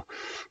library. So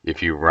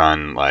if you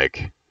run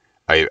like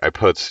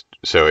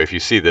so if you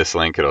see this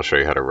link, it'll show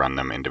you how to run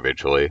them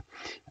individually.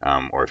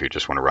 Or if you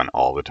just want to run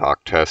all the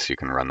doc tests, you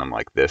can run them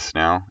like this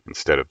now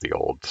instead of the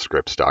old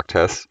scripts doc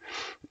tests.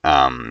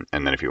 And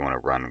then if you want to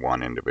run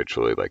one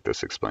individually, like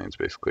this explains,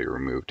 basically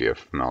remove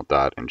dfml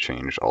dot and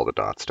change all the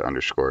dots to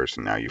underscores,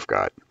 and now you've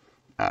got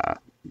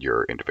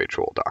your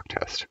individual doc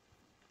test.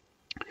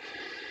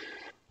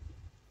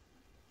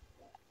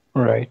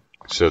 Right.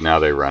 So now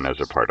they run as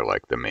a part of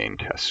like the main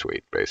test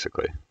suite,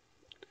 basically.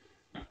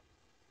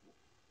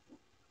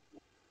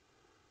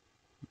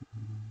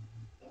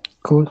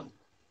 Cool.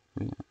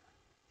 Yeah.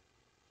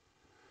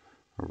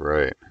 All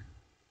right.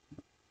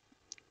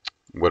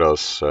 What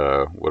else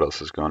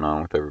is going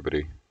on with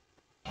everybody?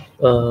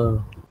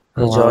 John,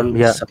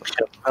 Yeah.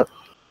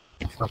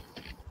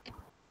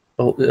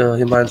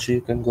 Himanshu,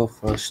 you can go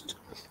first.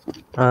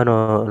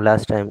 No,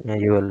 last time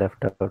you were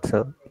left out,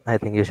 so I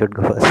think you should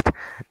go first.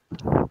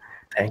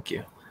 Thank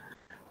you.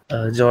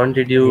 John,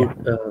 did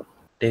you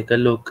take a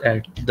look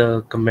at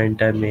the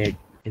comment I made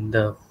in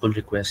the pull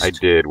request? I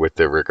did, with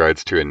the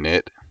regards to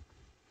init.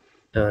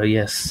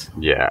 Yes.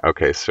 Yeah.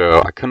 Okay.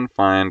 So I couldn't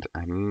find.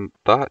 I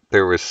thought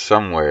there was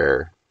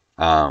somewhere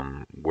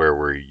where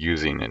we're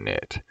using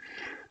init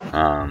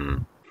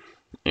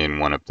in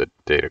one of the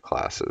data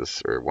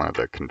classes or one of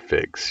the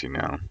configs, you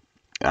know.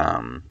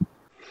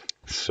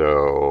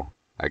 So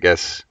I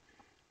guess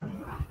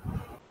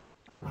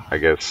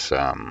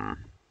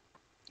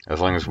as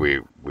long as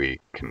we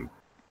can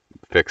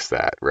fix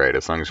that, right?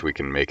 As long as we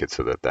can make it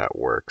so that that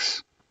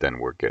works, then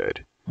we're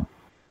good.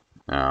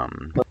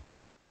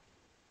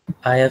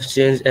 I have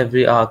changed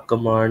every arc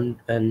command,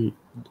 and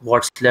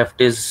what's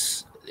left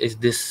is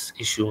this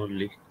issue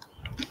only,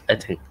 I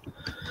think.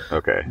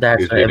 Okay.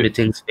 That's why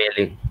everything's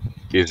failing.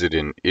 Is it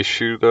an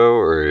issue though,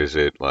 or is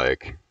it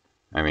like,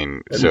 I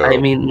mean, so I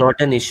mean, not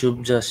an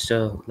issue, just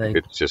like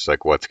it's just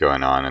like what's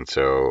going on, and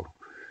so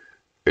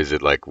is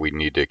it like we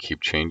need to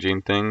keep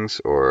changing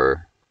things,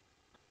 or?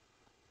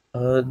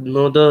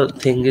 no, the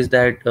thing is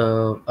that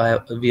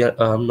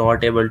I'm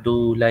not able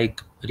to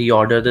like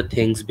reorder the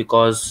things,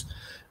 because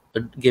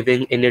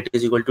giving init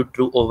is equal to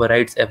true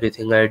overrides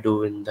everything I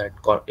do in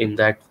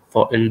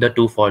the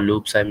two for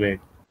loops I made.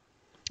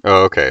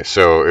 Oh, okay.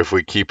 So if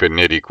we keep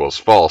init equals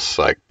false,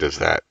 like does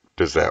that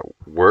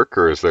work,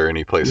 or is there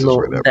any places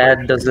where No, that breaks?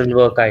 that doesn't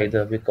work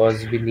either,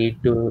 because we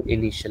need to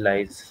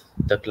initialize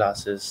the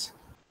classes.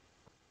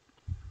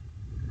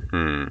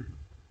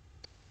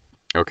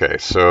 Okay,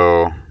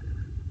 so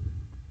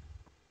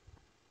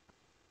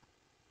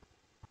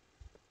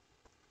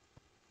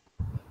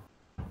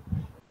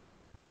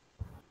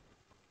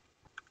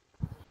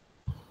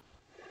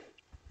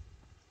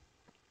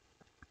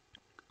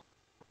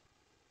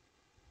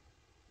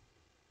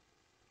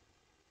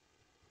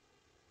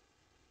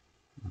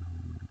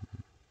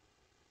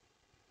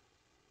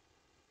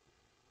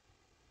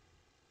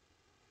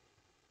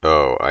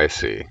oh, I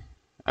see.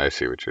 I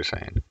see what you're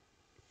saying.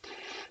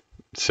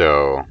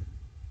 So,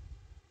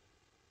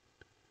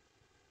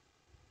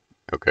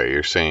 okay,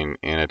 you're saying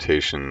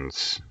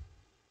annotations.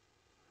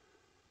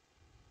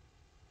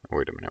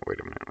 Wait a minute.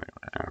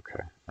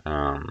 Okay.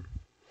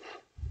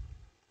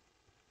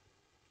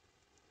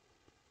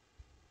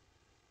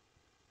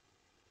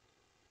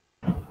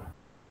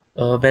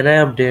 When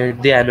I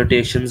update the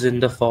annotations in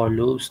the for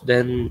loops,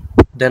 then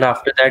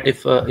after that,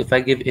 if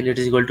I give init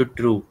is equal to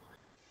true,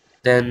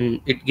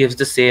 then it gives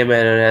the same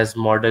error as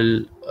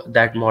model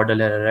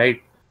error,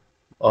 right?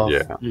 Of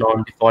Yeah.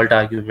 non-default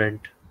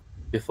argument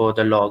before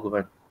the log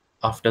one,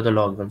 after the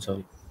log one,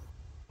 sorry.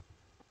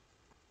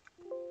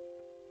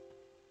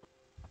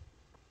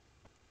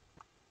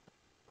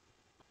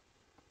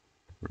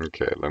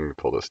 Okay, let me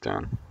pull this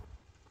down.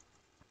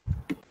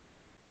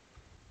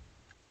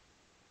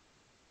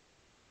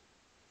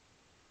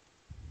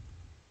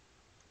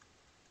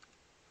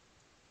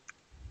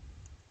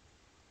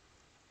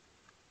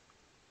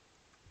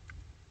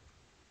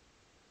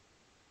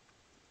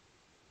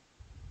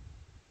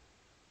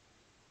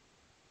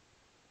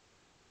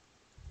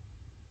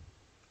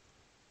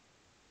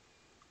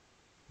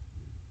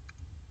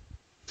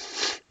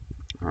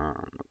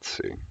 Let's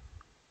see.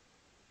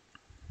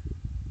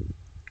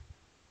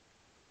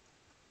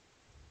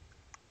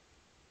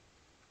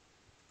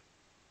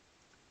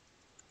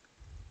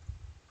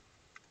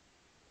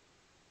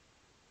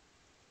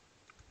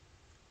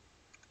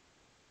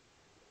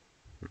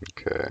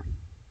 Okay.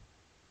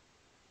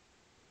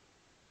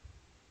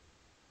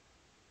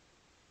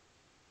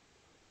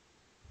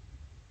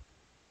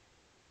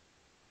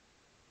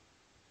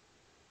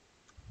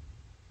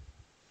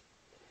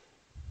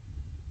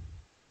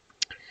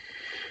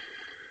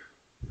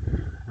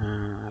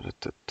 Da,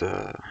 da,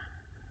 da.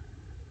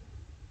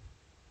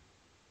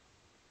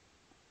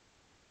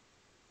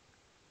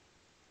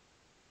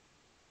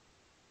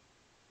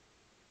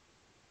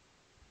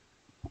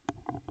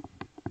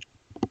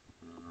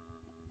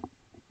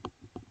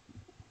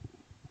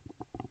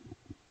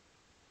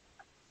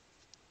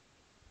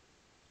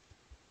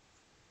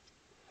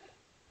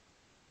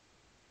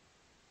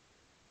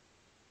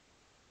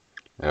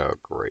 Oh,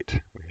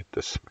 great. We hit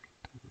this.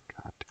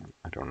 God damn,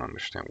 I don't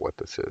understand what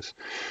this is.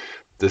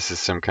 This is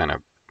some kind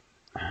of.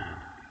 Damn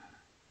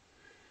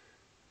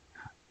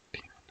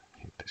it, I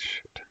hate this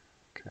shit.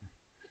 Okay.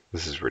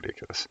 This is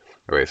ridiculous.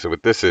 Okay, so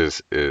what this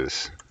is. Let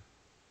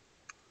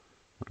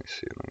me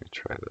see. Let me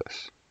try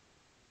this.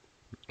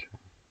 Okay.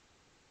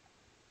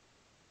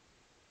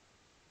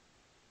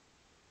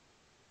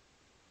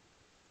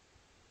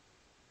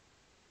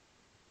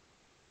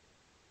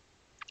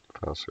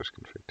 File source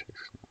config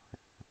takes no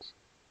arguments.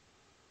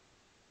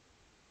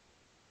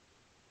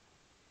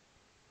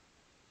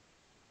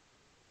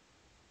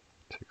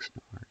 Takes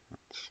no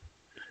arguments.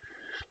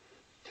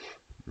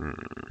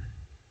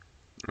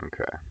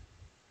 Okay.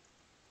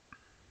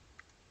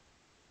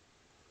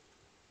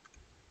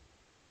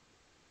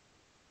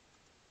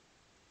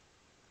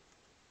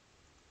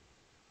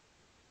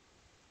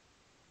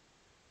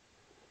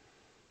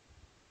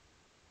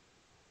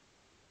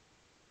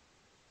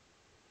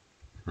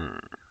 Hmm.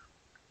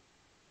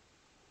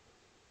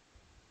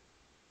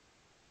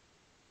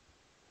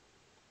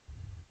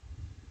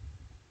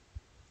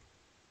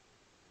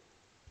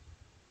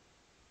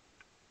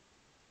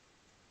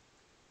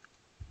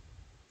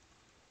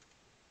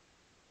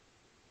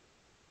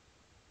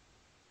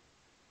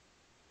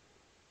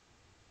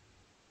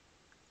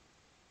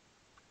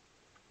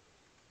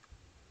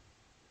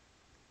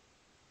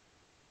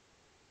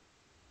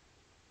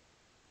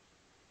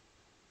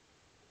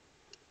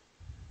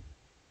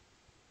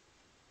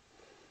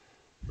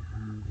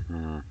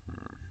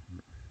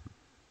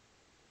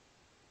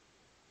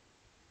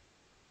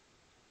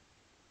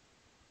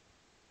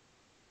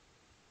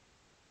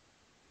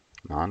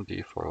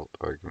 Non-default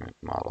argument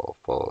model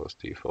follows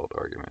default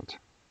argument.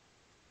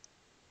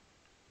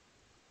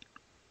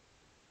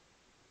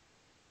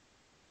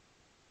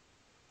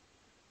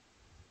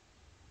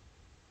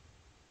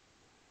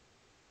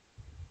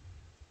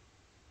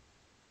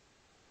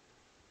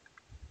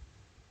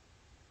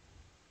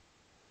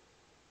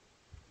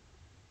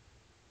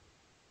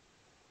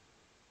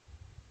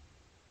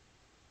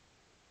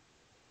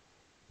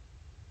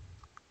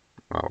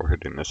 Well, we're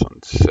doing this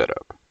on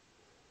setup.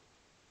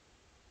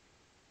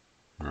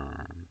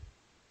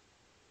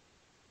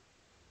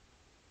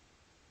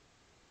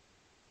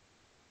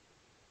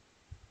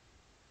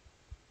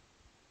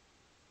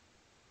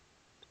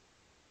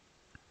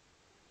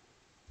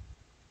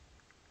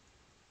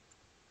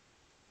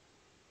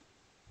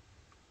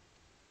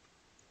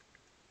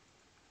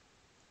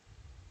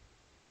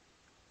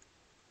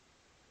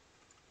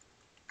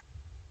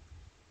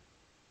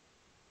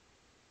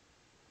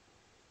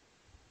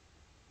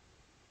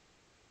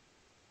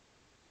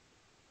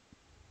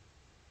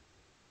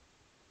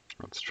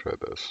 Let's try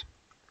this.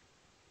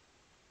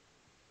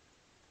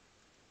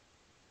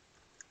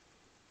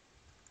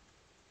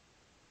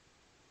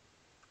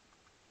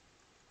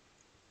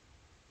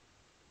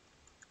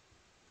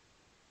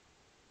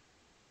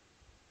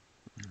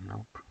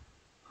 Nope.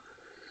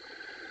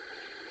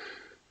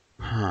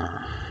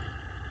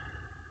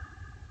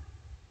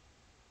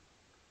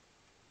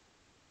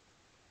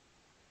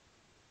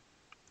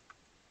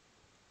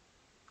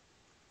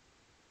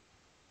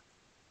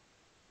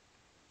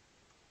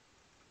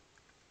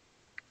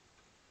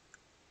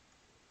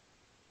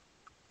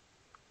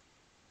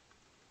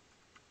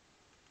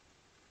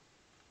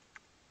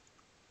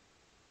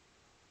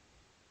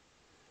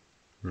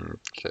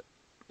 Okay,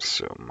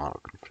 so model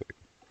config.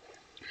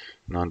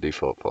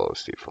 Non-default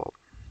follows default.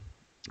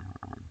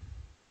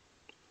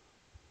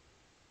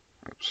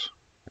 Oops,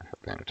 I have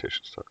the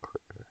annotations stuck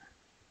clear.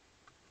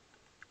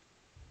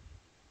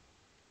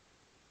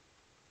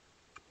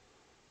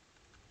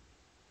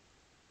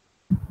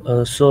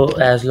 So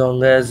as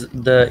long as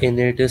the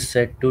init is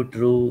set to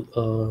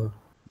true,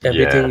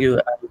 everything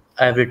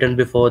I've written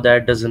before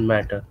that doesn't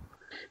matter.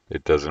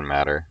 It doesn't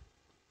matter.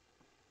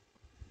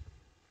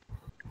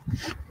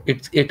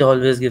 It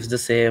always gives the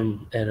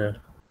same error.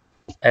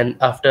 And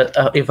after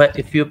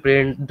if you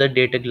print the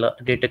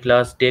data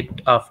class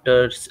dict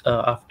after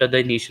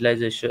the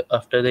initialization,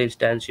 after the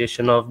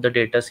instantiation of the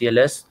data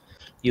CLS,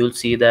 you'll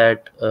see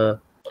that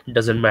it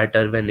doesn't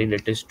matter when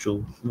init is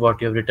true. What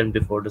you have written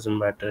before doesn't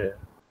matter.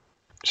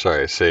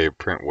 Sorry, say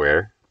print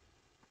where?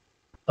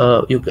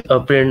 You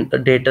print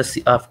data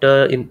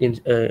after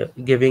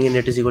giving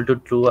init is equal to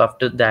true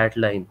after that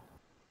line.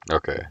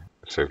 Okay,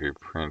 so if you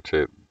print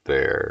it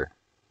there,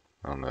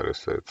 I'll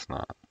notice that it's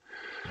not.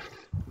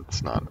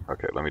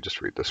 Okay, let me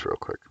just read this real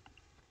quick.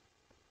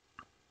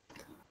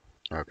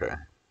 Okay,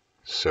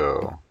 so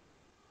all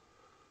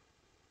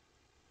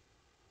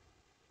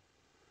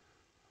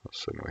of a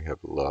sudden we have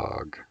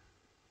log.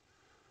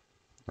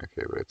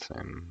 Okay, but it's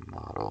in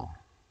model.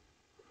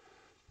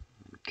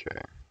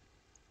 Okay.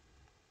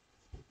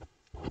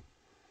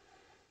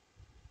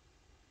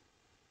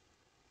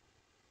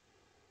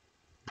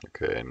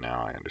 Okay,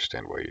 now I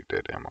understand why you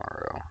did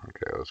MRO.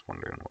 Okay, I was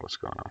wondering what was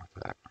going on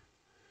with that.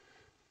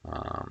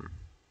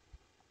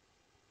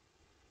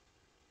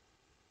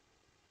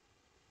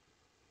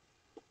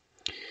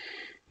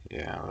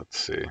 Yeah, let's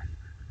see.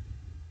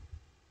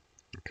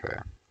 Okay.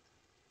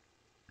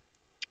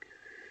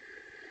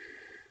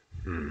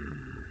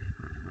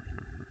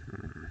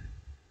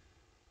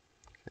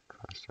 Okay,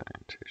 class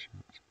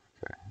orientations.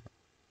 Okay.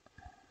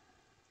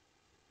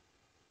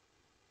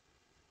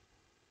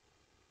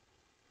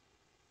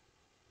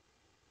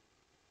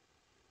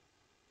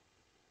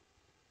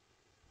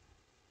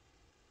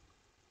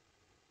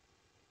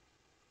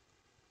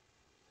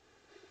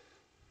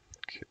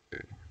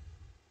 Okay.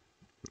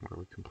 What are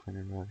we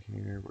complaining about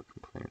here? We're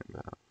complaining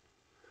about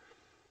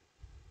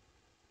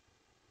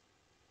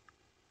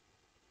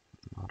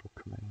model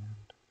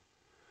command.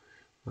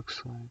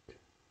 Looks like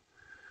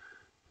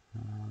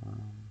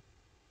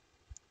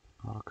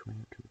model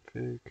command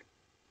config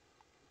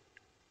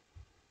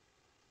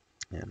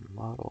and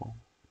model,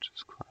 which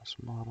is class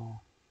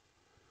model.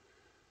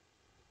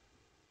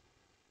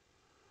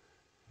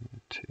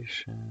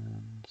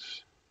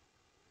 Annotations.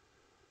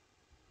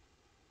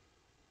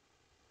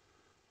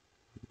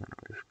 And then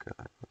we've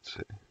got, let's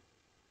see,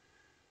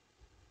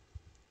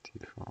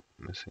 default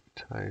missing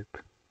type.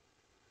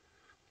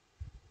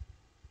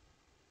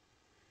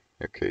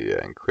 Okay, yeah,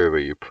 and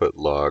clearly you put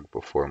log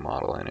before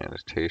model and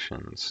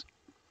annotations,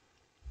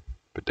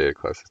 but data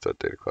class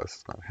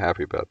is not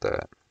happy about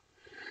that.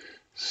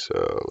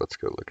 So let's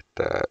go look at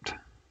that.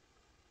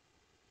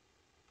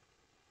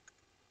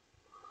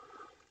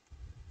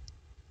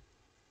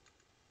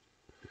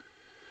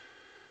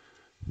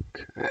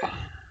 Okay.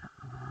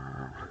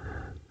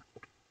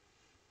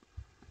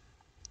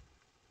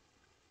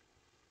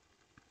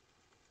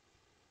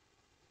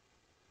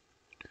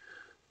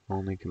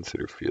 Only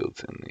consider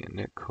fields in the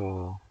init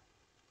call.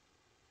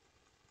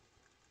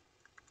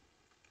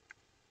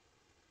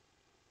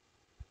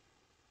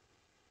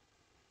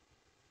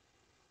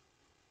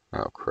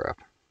 Oh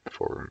crap,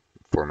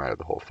 formatted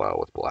the whole file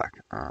with black.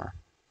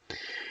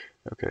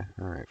 Okay,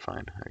 alright,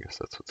 fine. I guess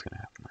that's what's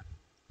gonna happen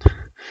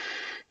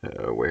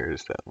then. Where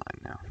is that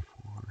line now?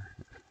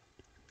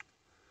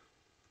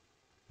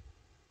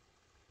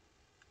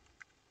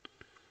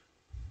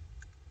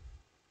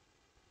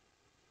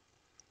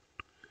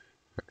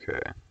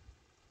 Okay.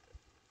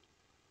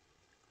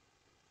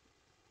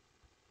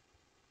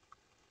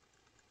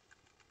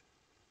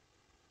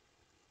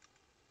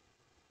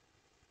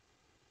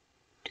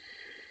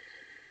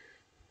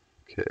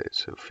 Okay,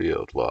 so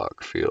field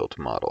log, field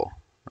model.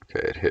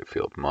 Okay, it hit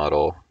field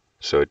model.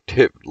 So it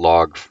hit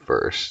log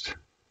first.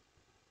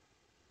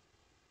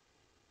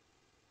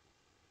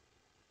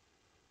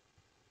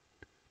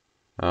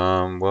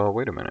 Well,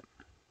 wait a minute.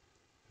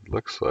 It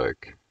looks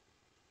like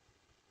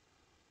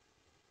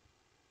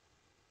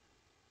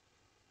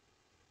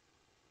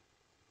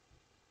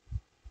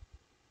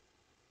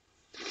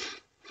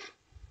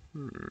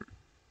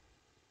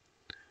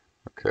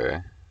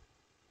okay.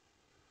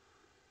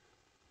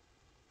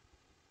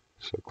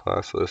 So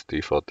class list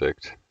default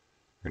dict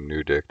or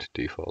new dict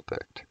default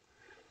dict.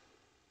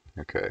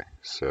 Okay,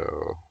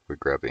 so we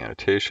grab the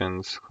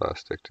annotations.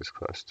 Class dict is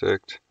class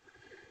dict.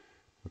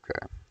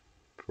 Okay,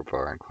 for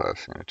var and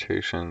class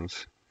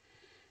annotations.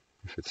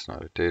 If it's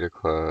not a data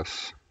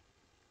class,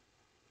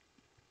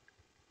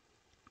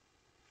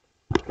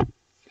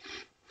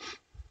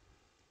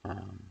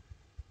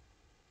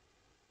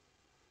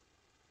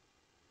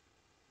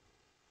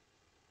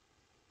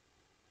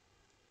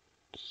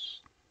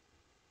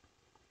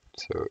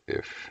 so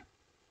if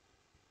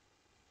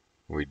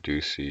we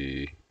do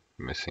see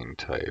missing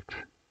type,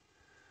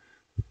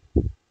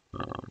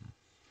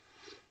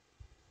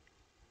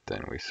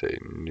 then we say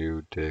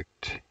new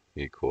dict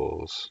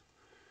equals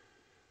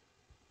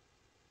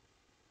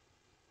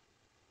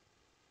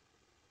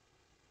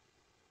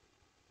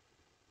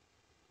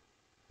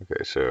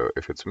okay, so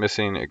if it's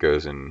missing, it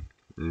goes in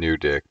new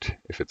dict.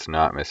 If it's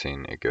not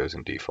missing, it goes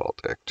in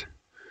default dict.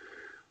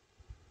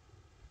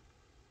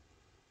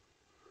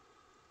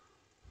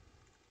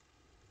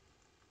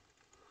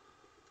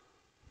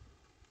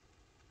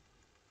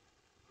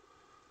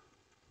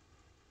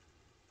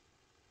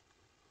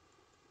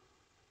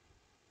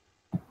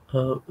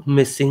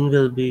 Missing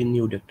will be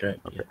new dict, right?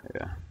 Okay,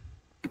 yeah.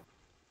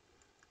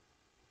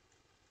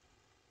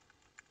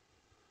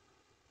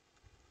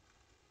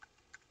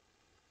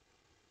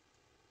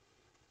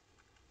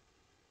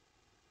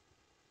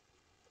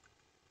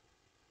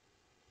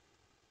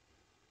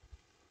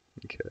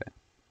 Okay.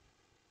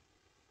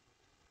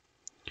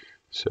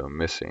 So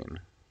missing.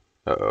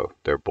 Uh-oh,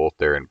 they're both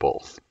there in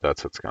both.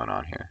 That's what's going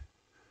on here.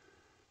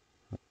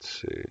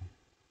 Let's see.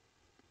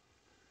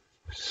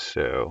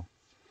 So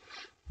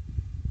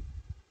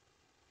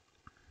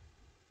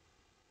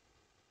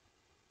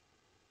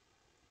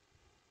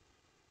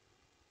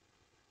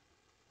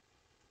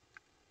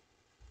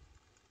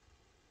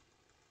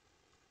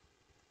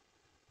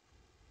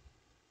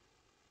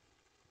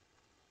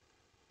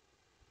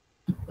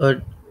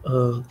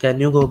Can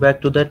you go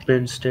back to that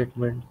print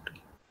statement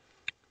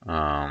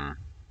um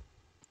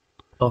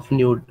of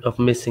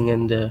missing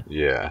and the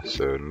yeah,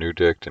 so new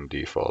dict and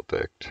default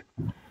dict.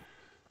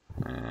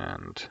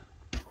 And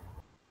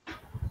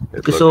it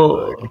okay, looks so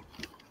like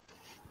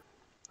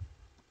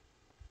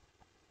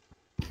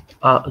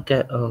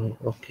okay,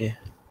 okay.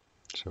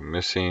 so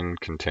missing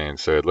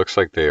contains, so it looks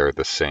like they are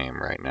the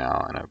same right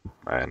now,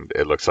 and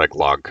it looks like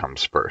log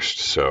comes first.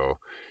 So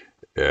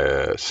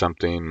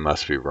something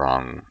must be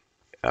wrong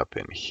up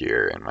in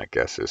here, and my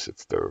guess is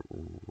it's the,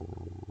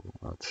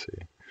 let's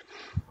see.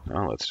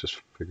 No, let's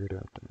just figure it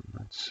out then.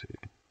 Let's see.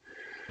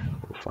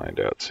 We'll find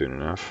out soon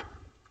enough.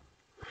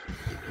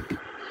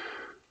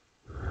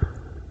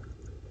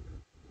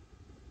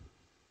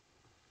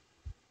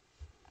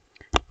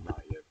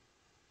 Not yet.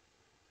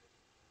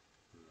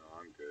 No,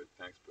 I'm good.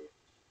 Thanks, Boo.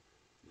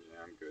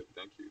 Yeah, I'm good.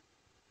 Thank you.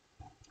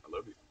 I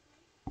love you.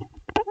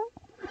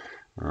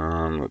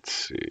 Let's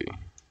see.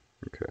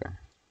 Okay.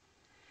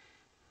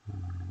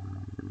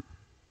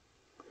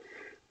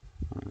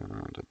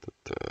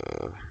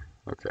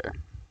 Okay.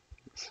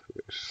 So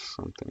there's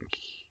something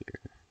here.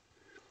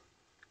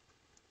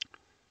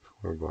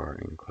 For var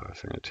in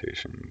class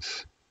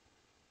annotations.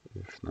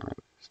 If not,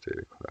 it's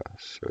data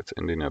class. So it's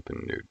ending up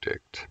in new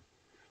dict.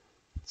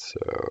 So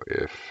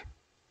if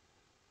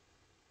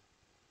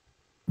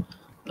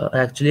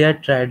Actually, I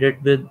tried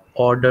it with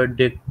order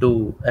dict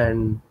too,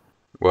 and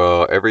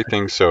well,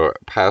 everything, so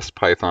past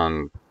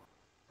Python,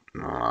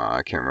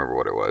 I can't remember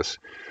what it was.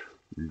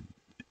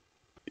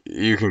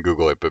 You can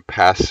Google it, but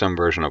past some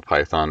version of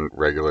Python,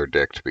 regular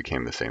dict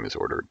became the same as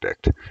ordered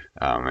dict,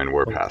 and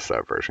we're past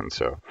that version.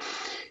 So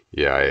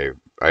yeah,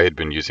 I had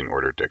been using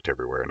ordered dict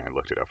everywhere, and I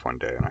looked it up one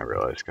day, and I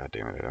realized, God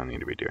damn it, I don't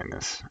need to be doing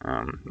this.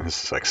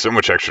 This is like so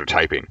much extra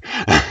typing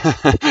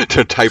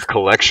to type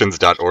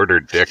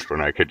collections.ordered dict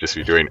when I could just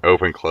be doing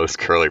open close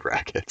curly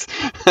brackets.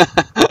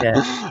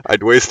 yeah.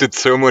 I'd wasted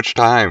so much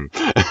time.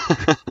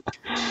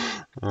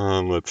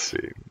 Let's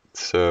see.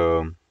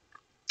 So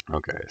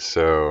okay,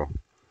 so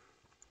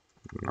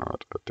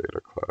not a data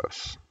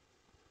class.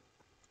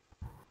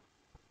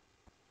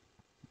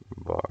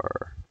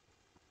 Var,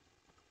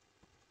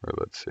 or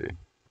let's see,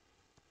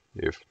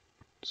 if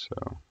so.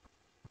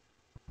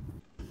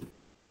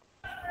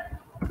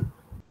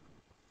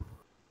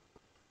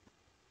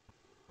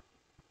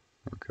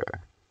 Okay.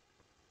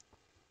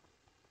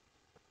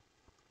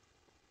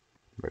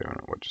 Wait a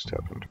minute, what just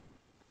happened?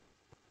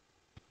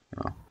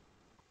 Oh.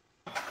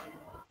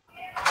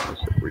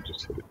 We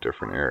just hit a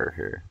different error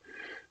here.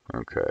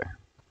 Okay.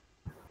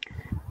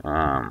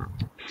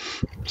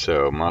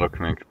 So model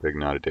command config,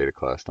 not a data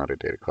class, not a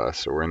data class.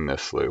 So we're in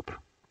this loop.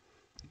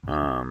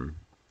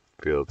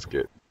 Fields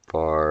get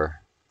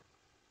var.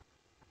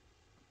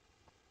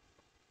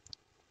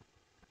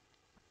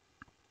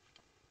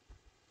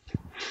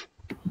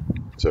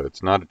 So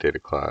it's not a data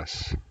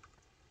class.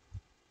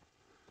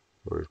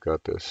 But we've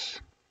got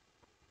this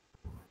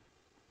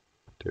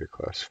data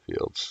class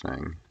fields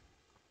thing.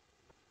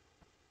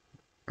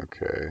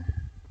 Okay.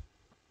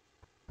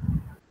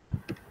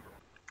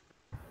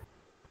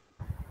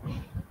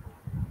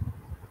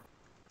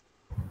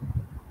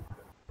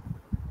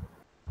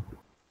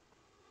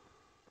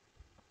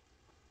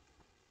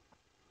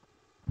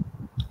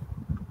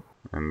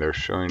 And they're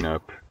showing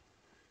up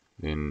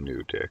in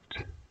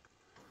NuDict.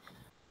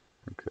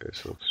 Okay,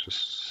 so let's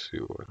just see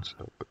what's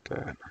up with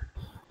that.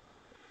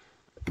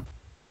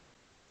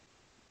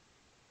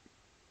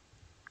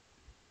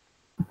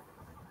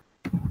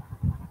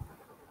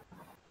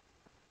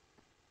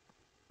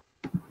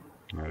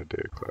 Not a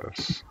data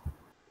class.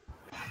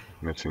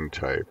 Missing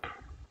type.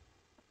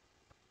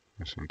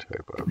 Missing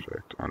type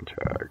object,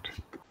 untagged.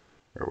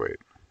 Or wait.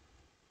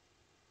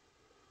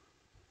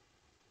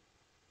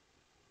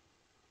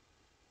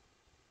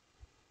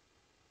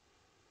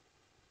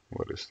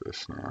 What is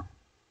this now?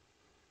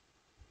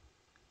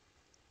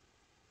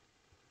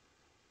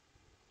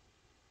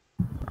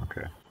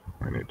 Okay,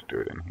 we need to do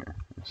it in here.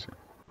 Let's see.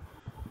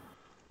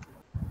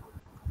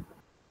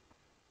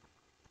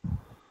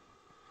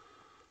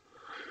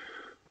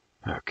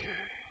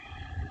 Okay.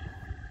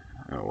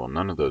 Oh, well,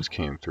 none of those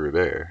came through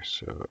there,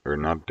 so or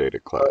not data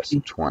class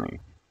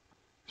 20.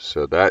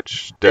 So that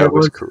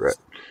was correct.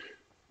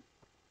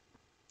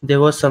 There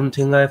was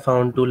something I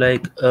found too,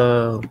 like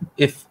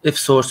if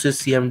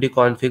sources CMD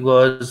config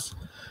was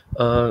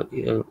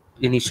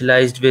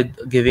initialized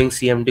with giving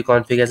CMD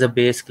config as a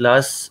base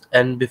class,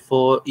 and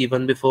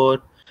even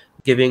before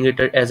giving it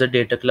as a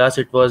data class,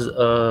 it was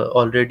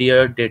already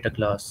a data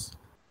class.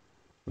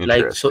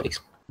 Like, so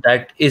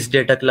that is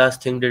data class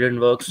thing didn't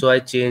work, so I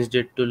changed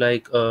it to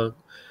like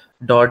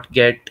dot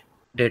get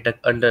data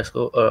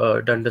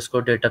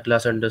underscore data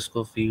class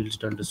underscore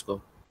fields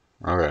underscore.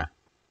 Okay,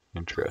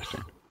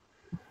 interesting.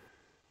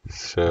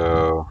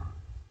 So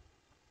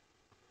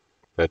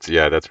that's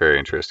very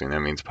interesting.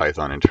 That means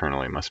Python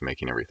internally must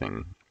make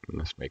everything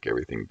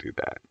do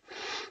that.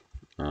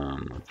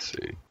 Let's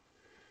see.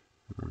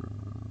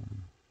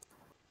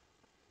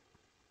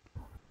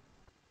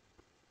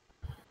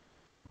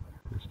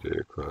 This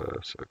data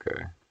class,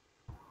 okay.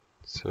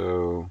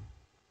 So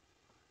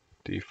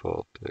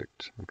default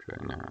dict. Okay,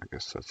 now I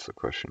guess that's the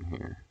question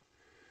here.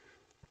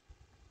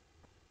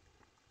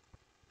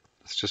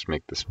 Let's just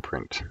make this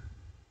print.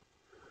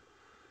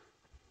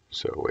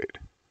 So wait.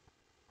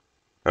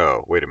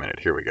 Oh, wait a minute.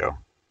 Here we go.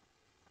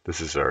 This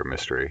is our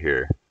mystery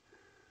here.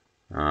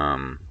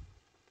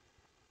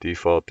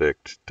 Default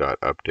dict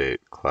dot update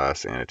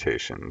class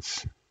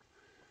annotations.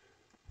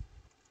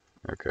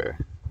 Okay.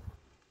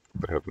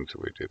 What happens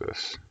if we do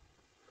this?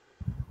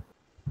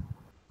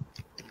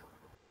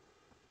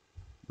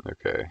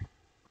 Okay.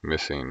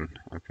 Missing.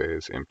 Okay,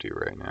 is empty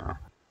right now.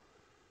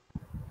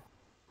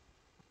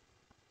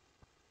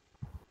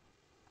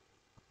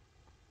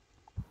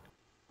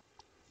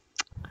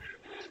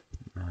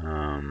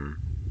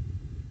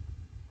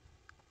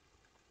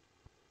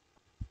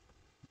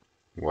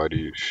 Why do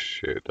you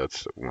shave?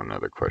 That's one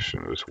other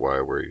question, was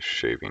why were you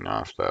shaving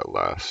off that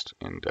last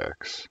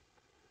index?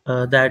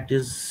 That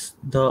is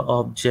the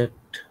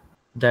object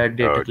that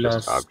data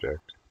class. Just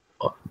object.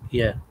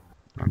 Yeah.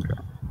 Okay.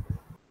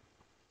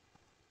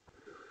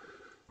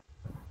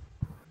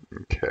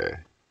 Okay.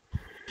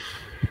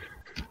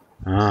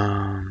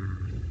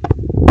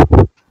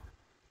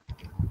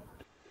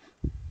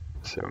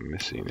 So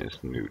missing is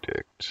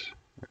NuDict.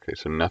 Okay,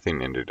 so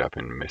nothing ended up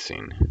in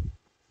missing.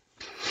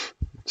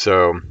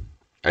 So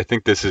I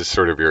think this is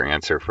sort of your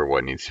answer for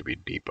what needs to be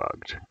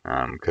debugged,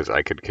 because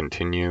I could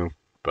continue,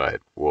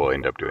 but we'll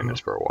end up doing this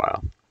for a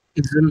while.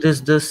 Isn't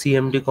this the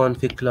CMD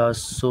config class?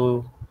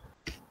 So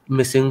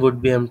missing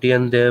would be empty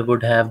and there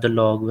would have the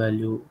log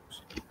value.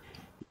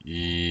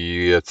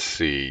 Let's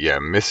see. Yeah,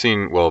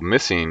 missing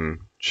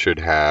should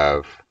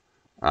have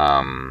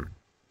the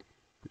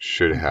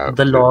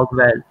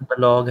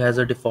log has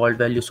a default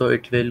value, so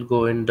it will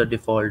go in the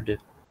default div.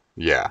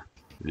 Yeah,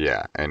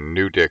 and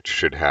NuDict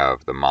should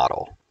have the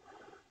model,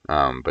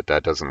 but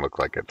that doesn't look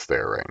like it's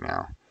there right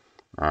now.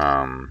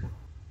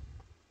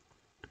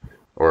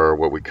 Or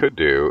what we could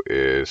do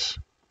is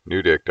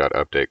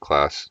NuDict.update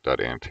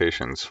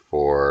class.annotations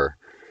for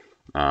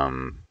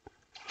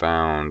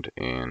found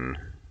in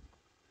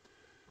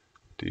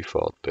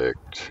default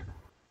dict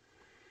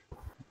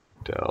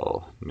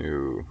del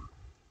new.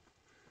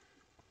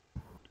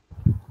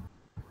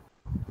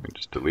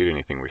 Just delete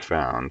anything we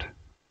found.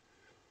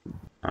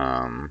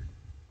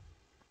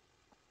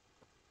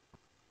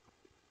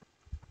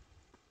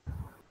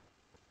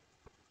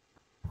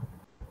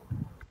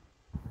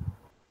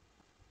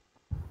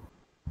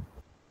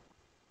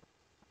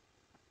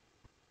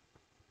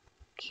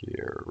 Key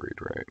error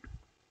read write.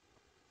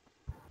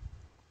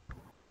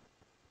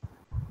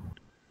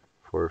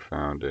 before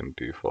found in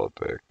default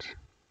dict.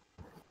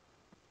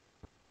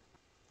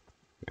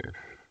 If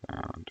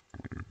found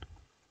in...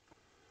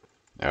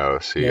 Oh,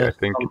 see, Yeah,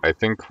 I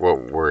think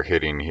what we're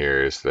hitting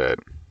here is that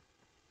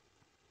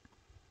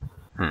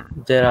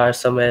there are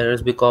some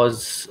errors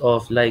because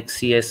of like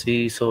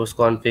CSV source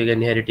config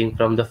inheriting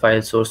from the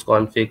file source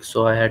config,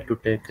 so I had to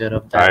take care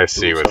of I that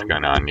see too. what's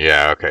going on.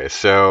 Yeah, okay.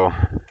 So,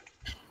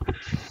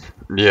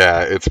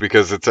 yeah, it's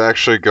because it's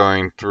actually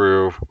going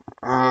through.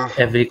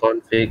 Every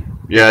config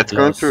Yeah, data it's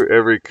going clause. through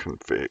every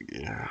config.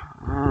 Yeah.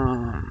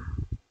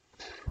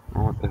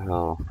 What the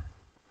hell?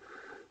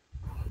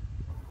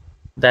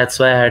 That's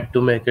why I had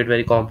to make it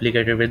very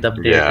complicated with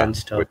update Yeah, and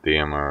stuff. with the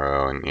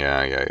MRO and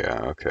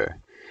yeah. Okay.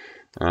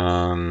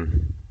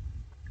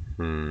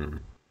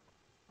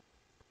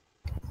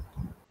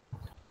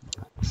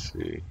 Let's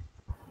see.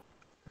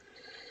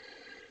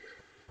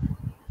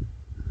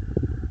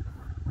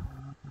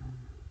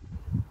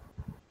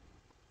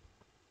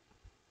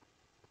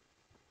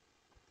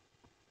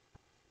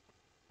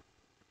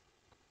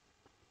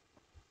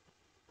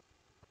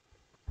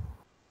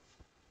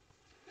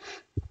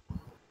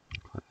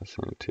 Class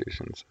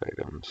annotations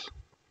items.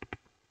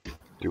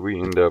 Do we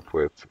end up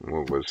with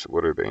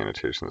what are the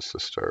annotations to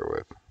start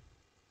with?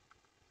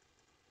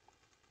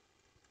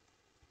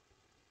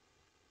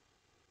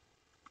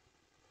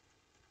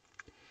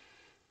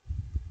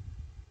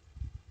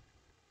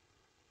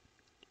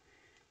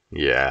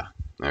 Yeah.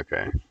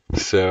 Okay.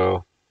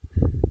 So.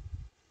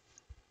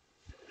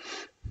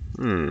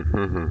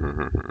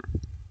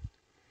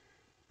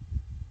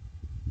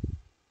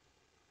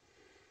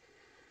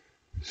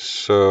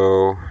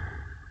 So.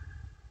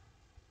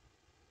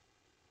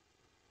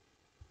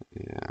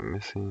 Yeah, I'm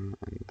missing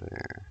in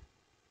there.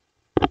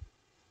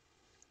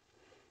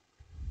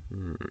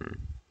 I'm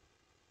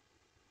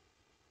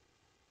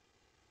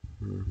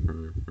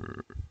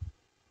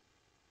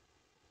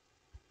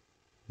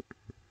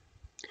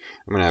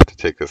gonna have to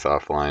take this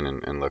offline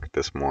and look at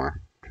this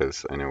more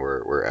because I know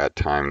we're at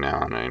time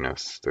now, and I know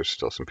there's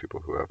still some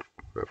people who have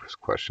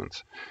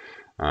questions.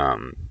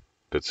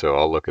 But so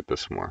I'll look at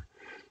this more.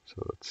 So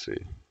let's see,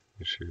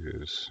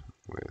 issues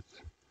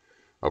with.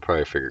 I'll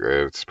probably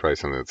figure it's probably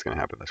something that's gonna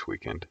happen this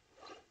weekend.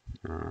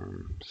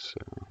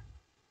 So.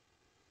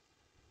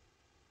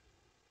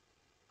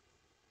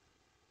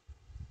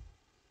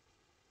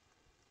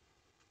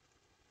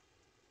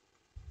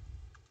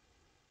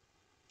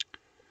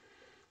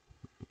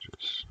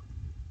 Just.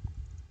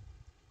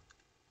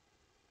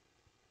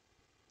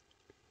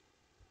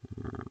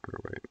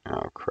 Wait.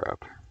 Oh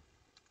crap.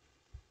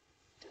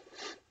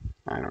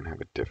 I don't have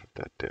a diff of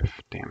that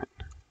diff. Damn it.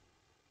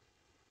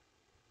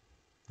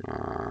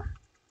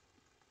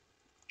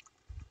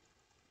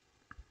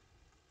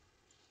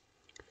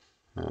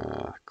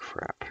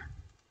 Crap.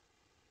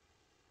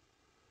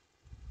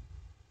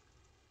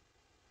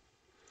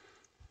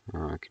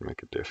 I can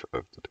make a diff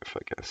of the diff, I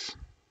guess.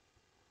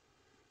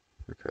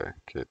 Okay,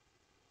 good.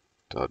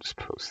 I'll just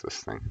post this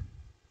thing.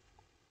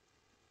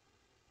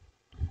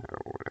 How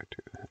would I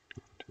do that?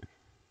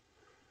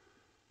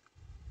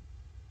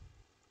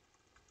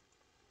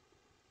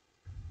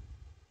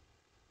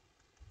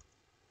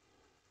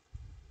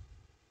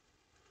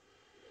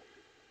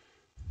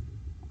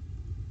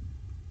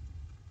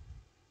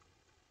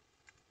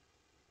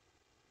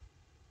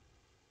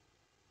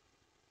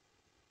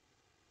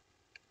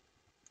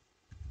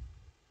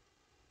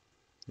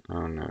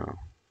 Oh no.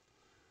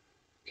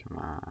 Come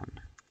on.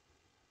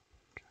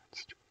 God,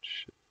 stupid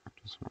shit. I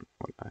just want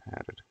what I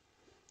added.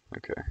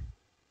 Okay.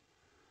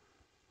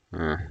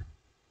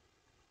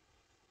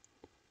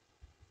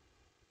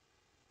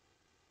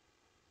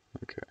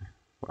 Okay.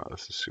 Wow,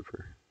 this is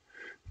super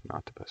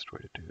not the best way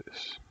to do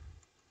this.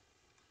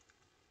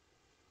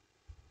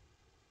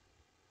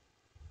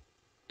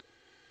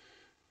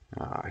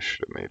 I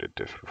should have made a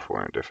diff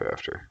before and a diff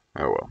after.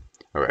 Oh well.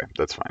 Okay,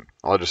 that's fine.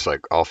 I'll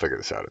figure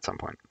this out at some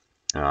point.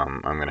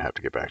 I'm gonna have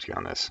to get back to you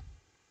on this.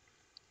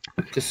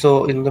 Okay,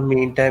 so in the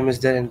meantime, is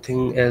there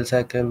anything else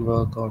I can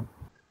work on?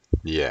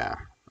 Yeah.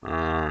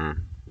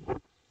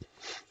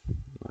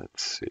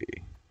 Let's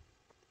see.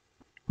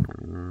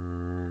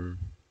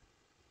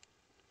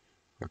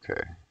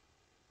 Okay.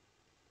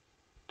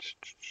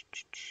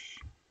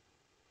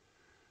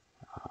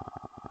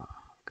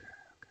 Okay.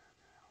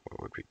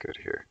 What would be good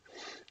here?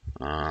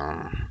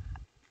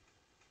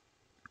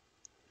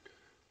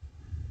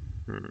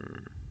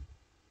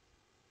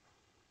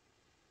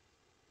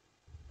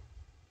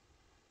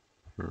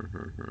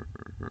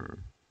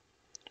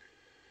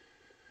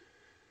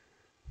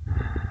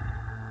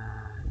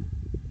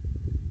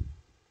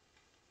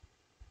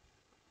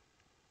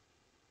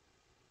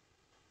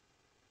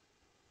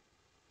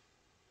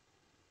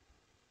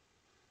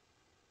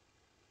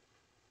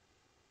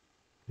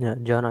 Yeah,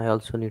 John, I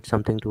also need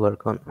something to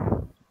work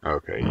on.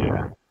 Okay,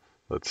 yeah.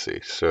 Let's see.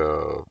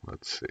 So,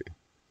 let's see.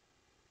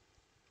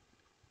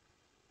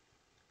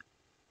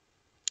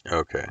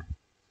 Okay.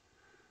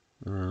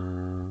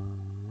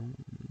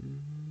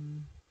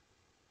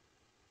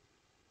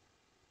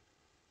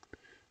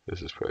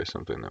 This is probably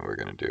something that we're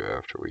going to do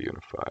after we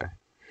unify.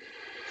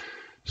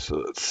 So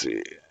let's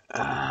see.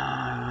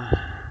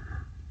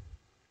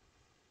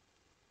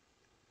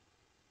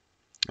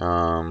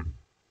 Um,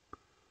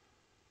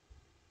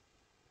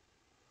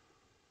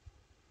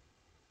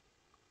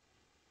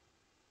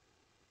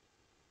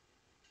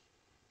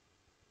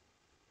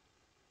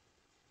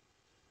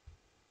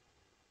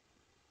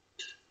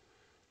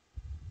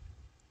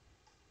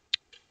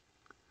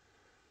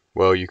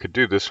 well, you could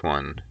do this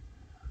one,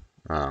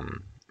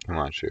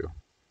 Himanshu.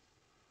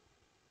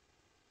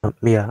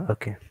 Yeah,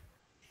 okay.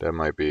 That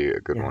might be a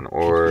good Yeah, one.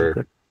 seems to be Or,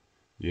 good.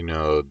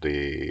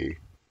 the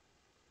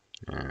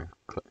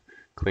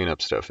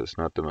cleanup stuff is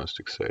not the most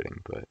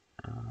exciting, but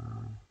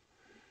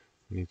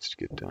needs to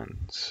get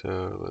done.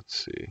 So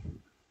let's see.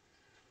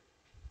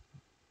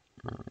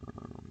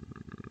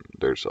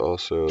 There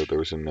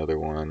was another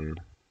one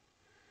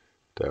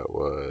that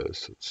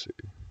was,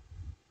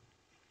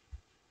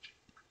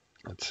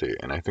 let's see,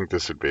 and I think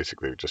this would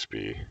basically just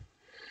be,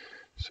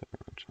 so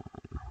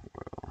John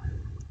will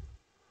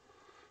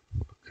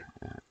look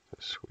at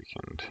this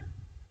weekend.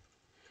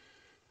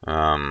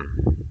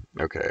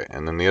 Okay,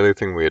 and then the other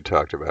thing we had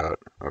talked about,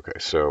 okay,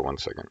 so one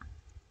second.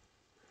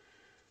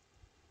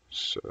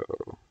 So,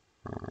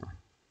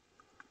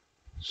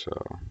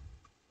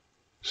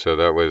 so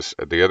that was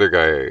the other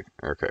guy.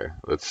 Okay,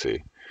 let's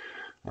see.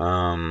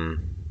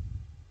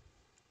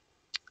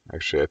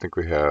 Actually, I think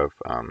we have,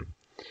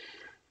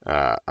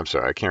 I'm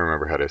sorry, I can't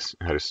remember how to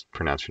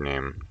pronounce your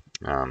name.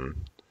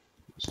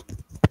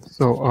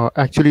 So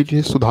actually, it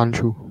is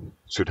Sudhanshu.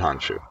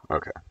 Sudhanshu.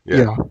 Okay,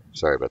 yeah. Yeah,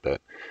 Sorry about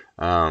that.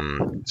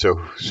 So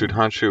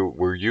Sudhanshu,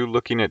 were you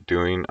looking at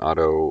doing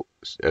auto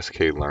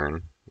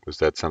sklearn? Was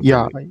that something?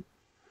 yeah,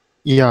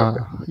 yeah,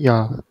 Okay.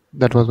 yeah.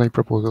 That was my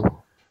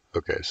proposal.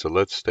 Okay, so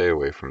let's stay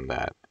away from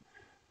that.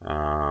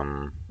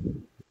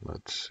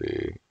 Let's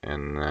see,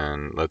 and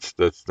then let's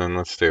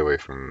stay away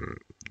from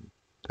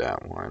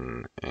that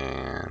one,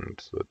 and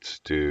let's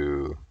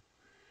do.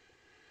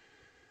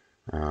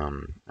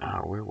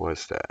 Where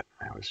was that?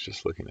 I was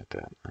just looking at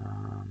that.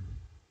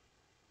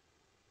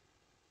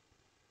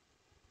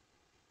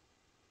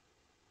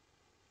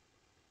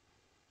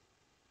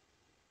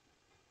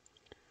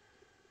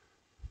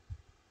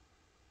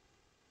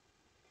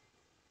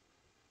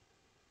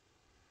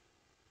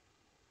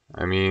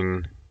 I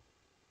mean,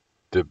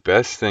 the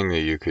best thing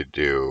that you could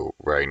do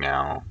right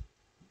now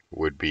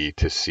would be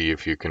to see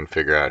if you can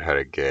figure out how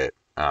to get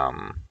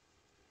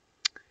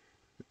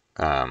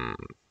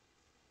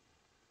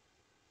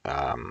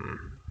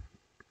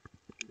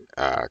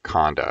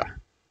Conda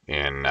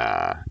in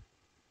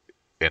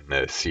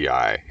the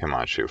CI,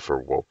 Himanshu,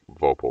 for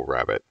Vopal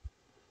Rabbit.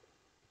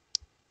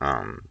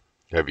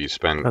 Have you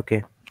spent?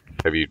 Okay.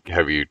 Have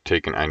you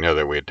taken? I know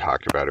that we had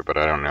talked about it, but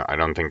I don't know. I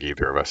don't think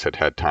either of us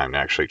had time to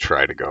actually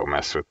try to go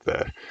mess with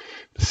the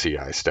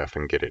CI stuff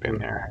and get it in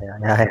there.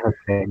 Yeah, I haven't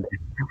tried that.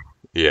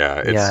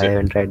 Yeah, Yeah, I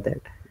haven't tried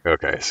that.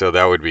 okay. So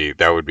that would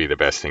be the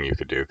best thing you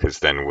could do, because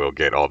then we'll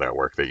get all that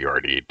work that you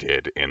already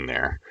did in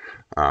there.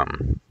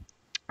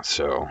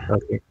 So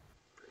Okay.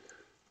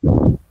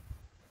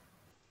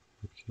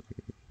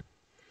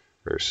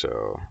 or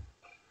so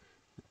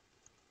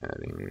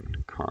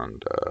adding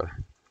Conda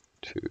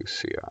to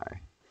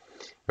CI.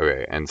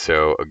 Okay, and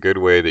so a good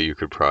way that you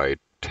could probably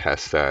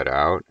test that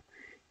out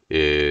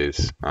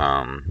is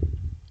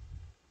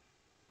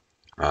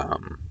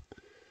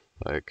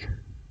like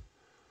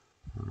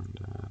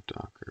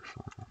Docker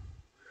file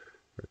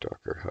or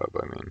Docker Hub.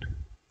 I mean,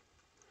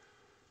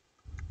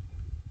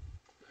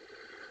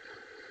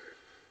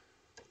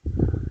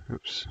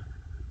 oops.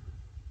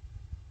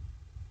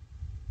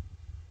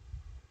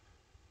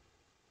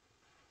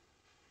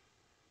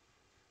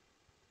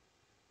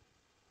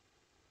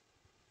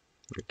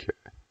 Okay.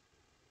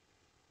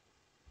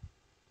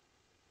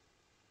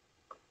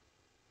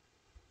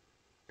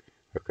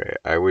 Okay,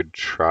 I would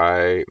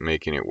try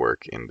making it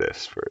work in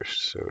this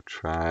first. So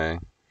try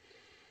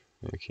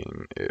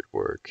making it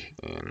work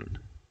in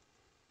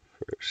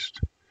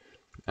first.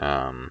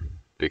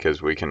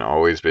 Because we can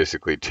always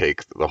basically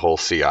take the whole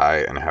CI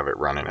and have it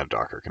run in a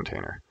Docker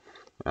container.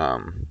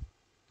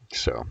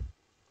 So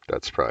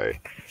that's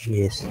probably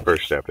Yes.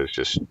 first step is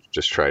just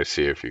try to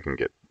see if you can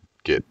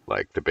get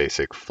like the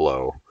basic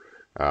flow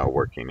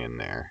working in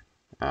there.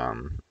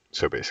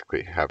 So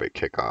basically have it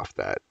kick off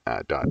that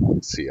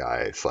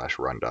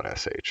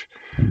 .ci/run.sh.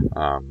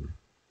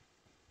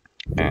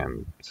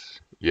 And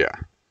yeah,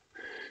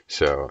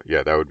 so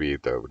yeah, that would be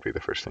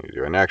the first thing to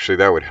do. And actually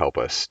that would help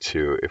us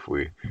too if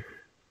we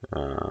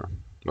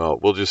well,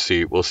 we'll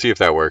see if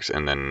that works,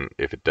 and then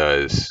if it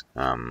does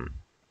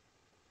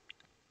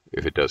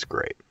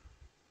great,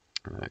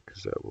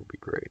 because that will be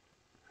great.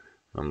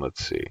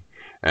 Let's see,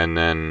 and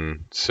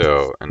then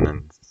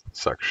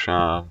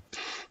Saksham,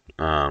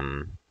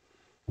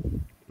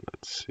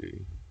 let's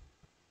see.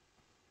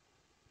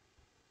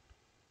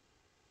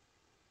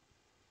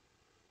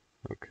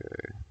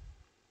 Okay,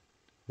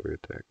 where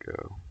did that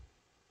go?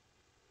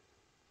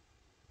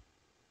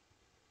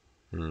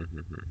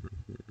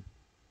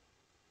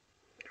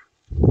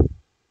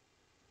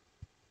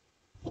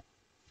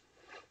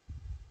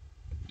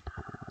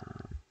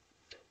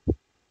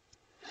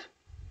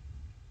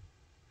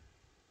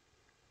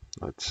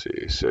 let's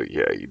see. So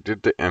yeah, you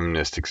did the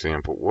MNIST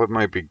example. What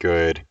might be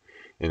good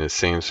in the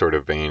same sort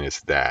of vein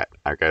as that?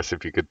 I guess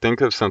if you could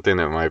think of something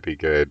that might be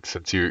good,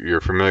 since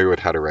you're familiar with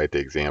how to write the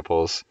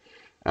examples,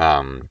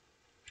 um,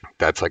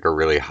 that's like a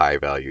really high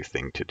value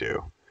thing to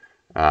do.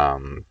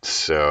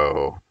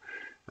 So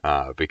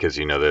because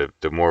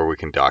the more we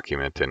can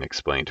document and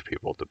explain to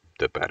people,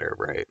 the better,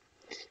 right?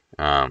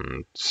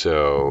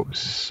 So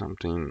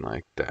something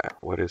like that.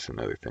 What is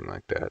another thing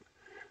like that?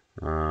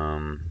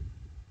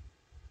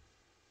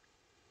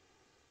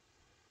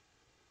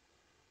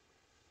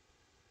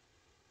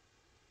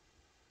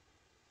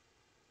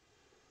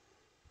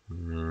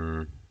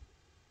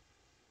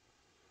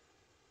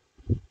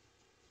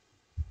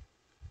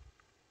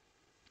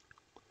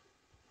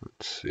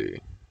 Let's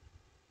see.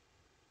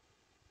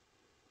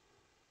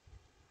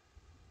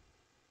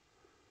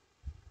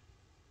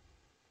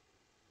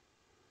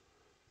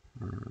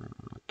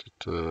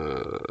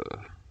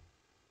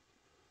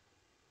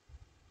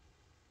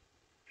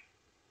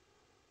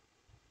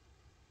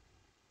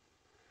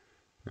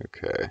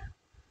 Okay.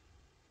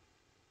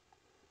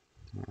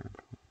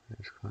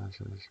 These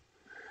classes.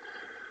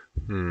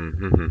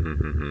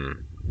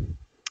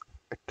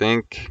 I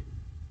think.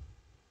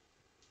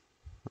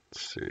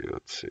 Let's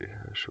see.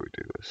 How should we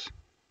do this?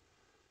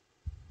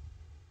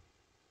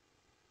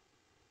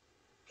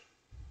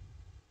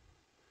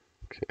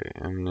 Okay,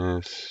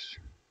 MNIST.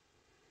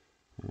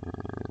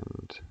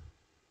 And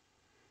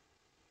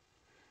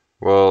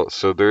well,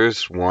 so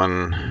there's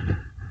one.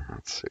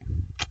 Let's see.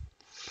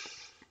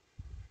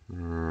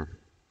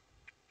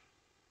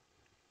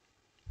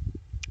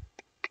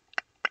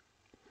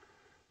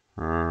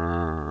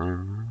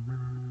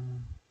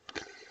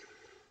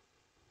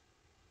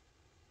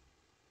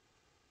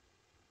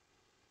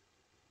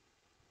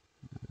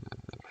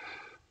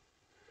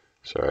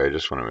 Sorry, I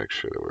just want to make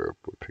sure that we're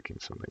picking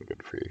something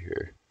good for you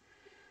here.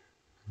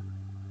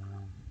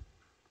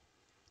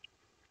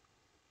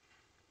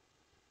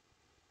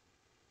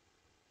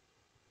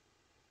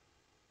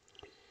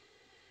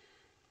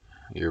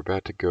 You're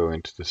about to go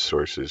into the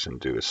sources and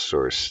do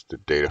the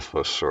data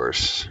flow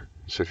source.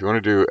 So if you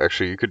want to do,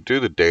 actually, you could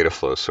do the data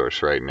flow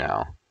source right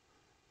now.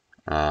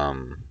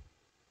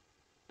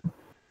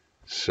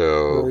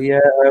 So yeah,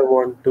 I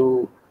want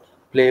to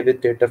play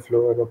with data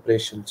flow and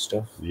operation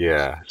stuff.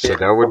 yeah, so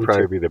that would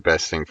probably be the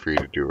best thing for you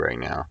to do right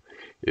now,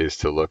 is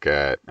to look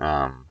at.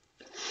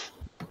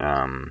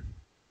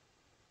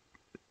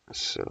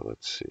 So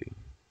let's see.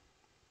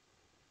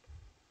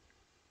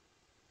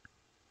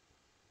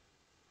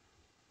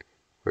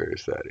 Where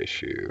is that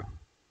issue?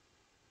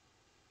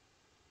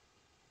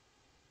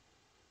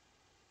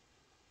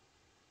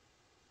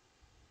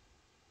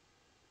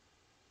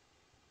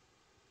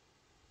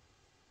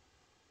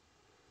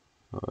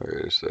 Where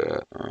is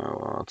that? Oh,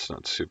 well, it's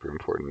not super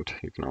important.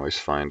 You can always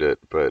find it,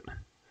 but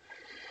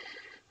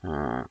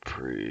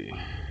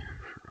pre-processing.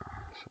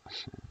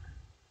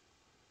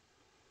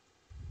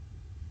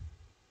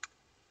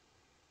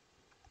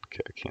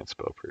 Okay, I can't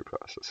spell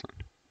pre-processing.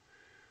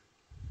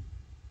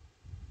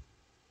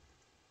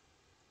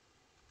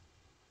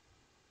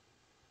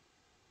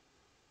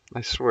 I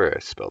swear I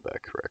spelled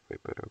that correctly,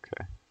 but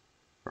okay.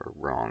 Or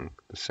wrong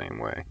the same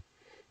way,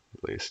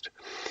 at least.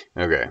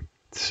 Okay,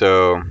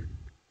 so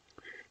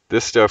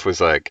this stuff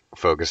was like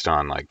focused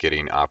on like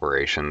getting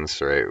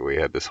operations, right? We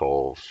had this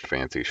whole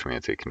fancy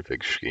schmancy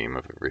config scheme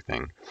of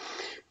everything.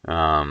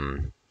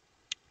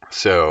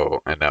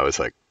 So, and that was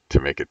like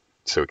to make it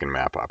so we can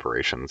map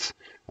operations.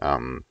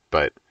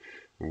 But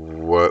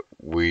what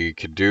we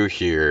could do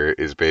here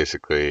is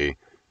basically,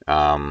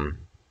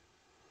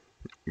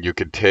 you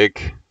could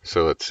take,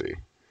 so let's see.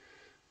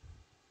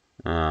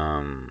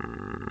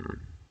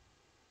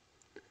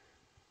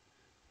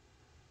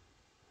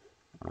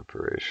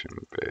 Operation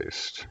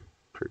based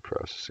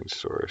pre-processing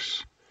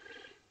source.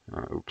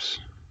 Oops.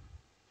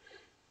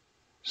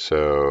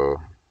 So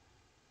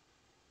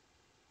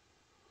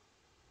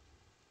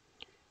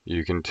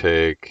you can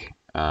take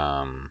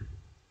data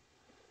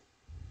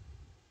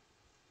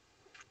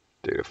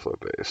flow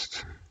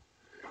based.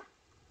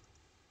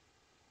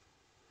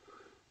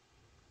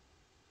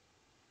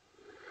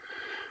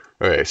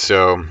 Okay,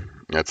 so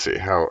let's see,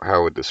 how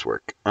would this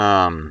work?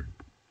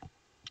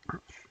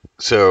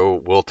 So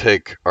we'll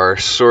take our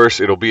source,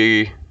 it will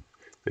be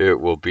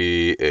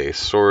a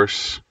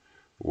source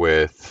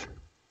with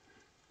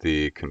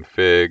the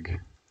config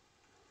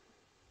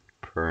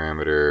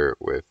parameter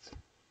with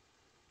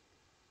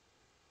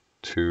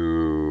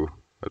two,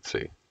 let's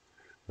see.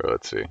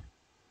 Let's see.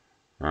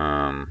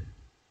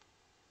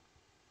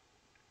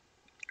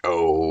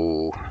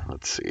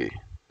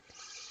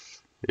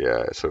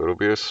 Yeah, so it'll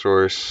be a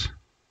source,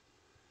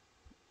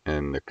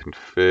 and the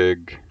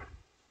config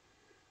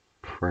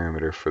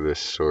parameter for this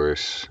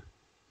source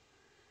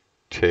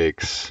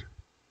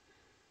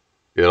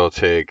it'll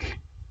take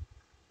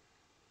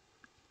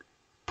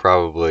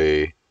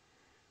probably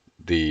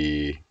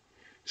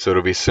so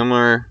it'll be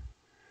similar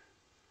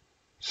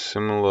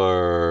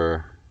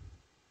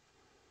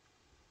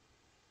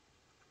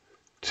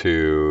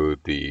to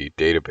the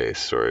database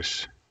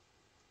source.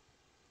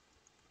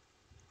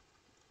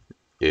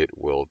 it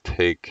will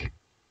take,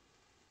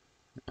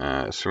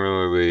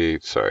 similarly,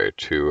 sorry,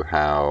 to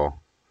how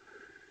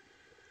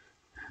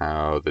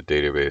the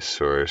database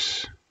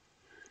source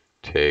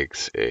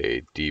takes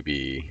a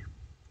DB,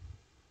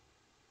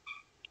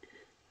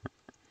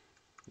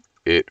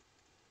 it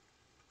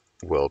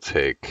will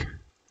take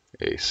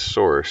a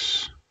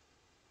source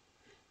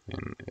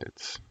in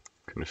its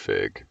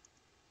config.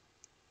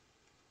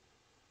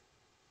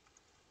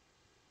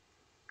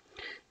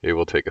 It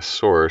will take a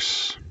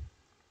source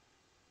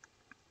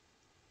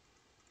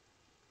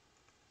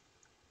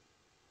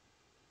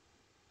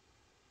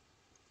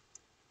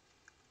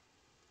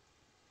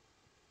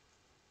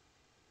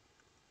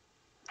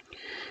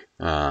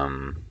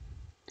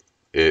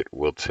it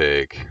will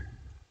take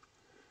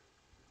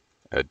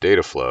a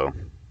data flow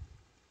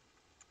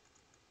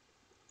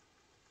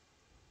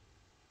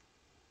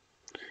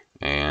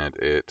and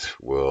it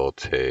will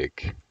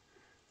take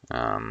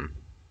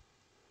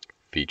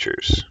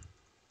features.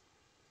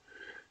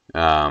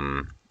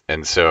 And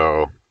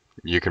so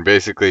you can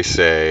basically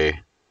say,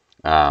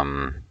 how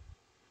do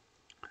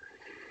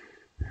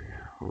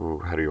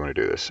you want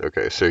to do this?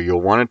 Okay, so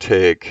you'll want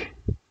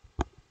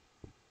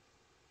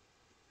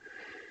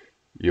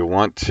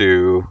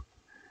to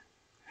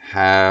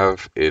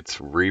have its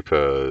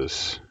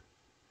repos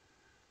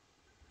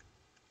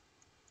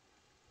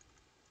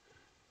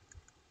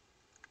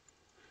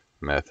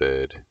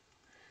method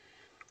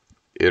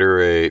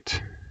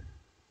iterate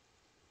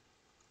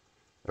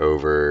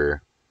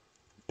over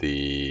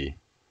the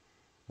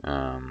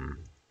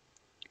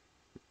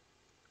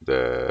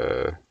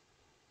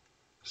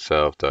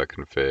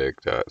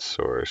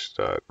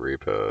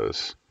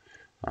self.config.source.repos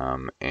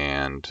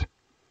and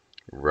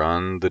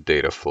run the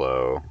data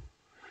flow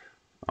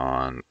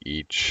on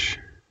each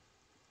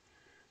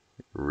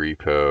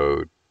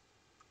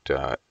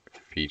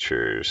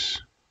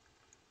repo.features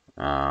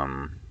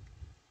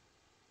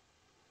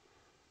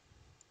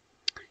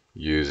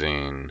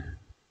using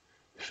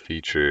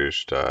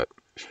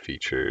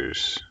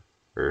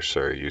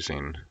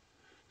using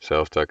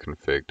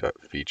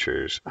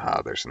self.config.features.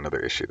 There's another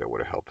issue that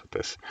would have helped with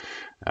this,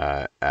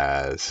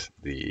 as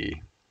the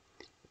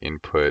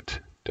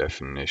input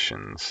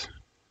definitions.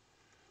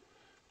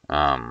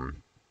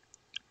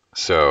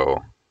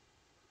 So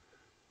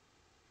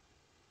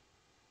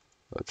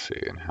let's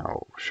see, and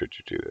how should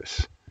you do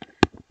this?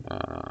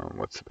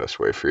 What's the best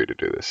way for you to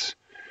do this?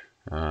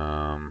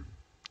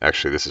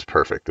 Actually, this is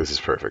perfect. This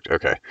is perfect.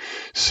 Okay,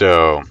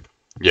 so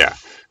yeah.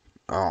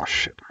 Oh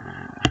shit.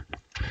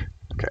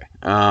 Okay.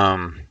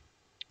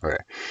 Okay.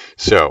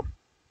 So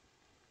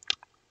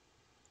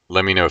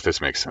let me know if this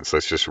makes sense.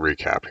 Let's just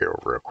recap here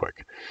real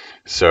quick.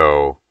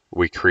 So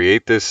we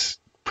create this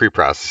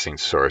pre-processing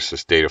source,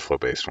 this data flow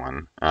based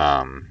one.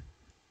 All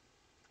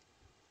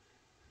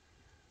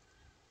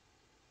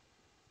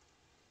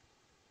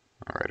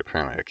right,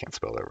 apparently I can't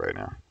spell that right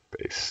now.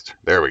 Based.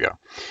 There we go.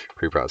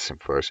 Pre-processing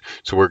source.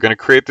 So we're going to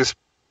create this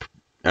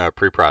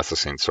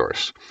pre-processing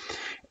source,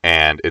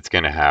 and it's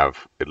going to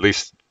have at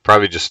least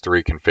probably just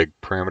 3 config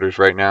parameters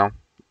right now.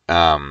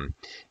 And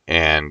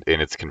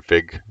in its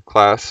config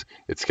class,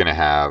 it's going to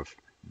have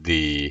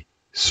the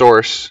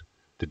source,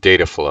 the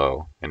data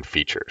flow, and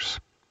features.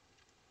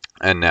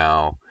 And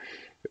now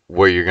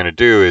what you're going to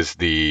do is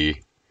the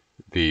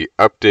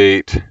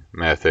update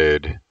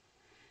method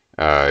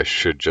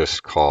should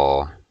just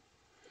call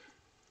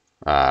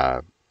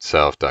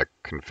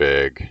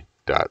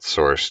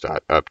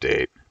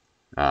self.config.source.update.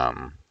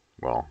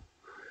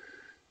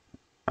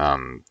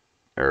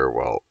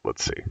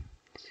 Let's see.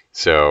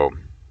 So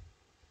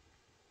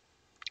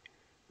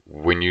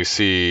when you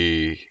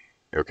see,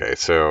 okay,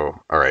 so,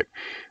 all right,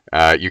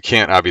 you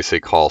can't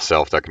obviously call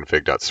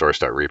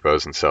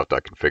self.config.source.repos and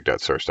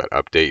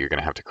self.config.source.update. You're going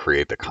to have to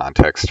create the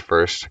context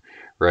first,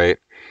 right?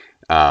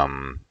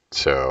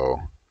 So,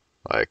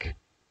 like,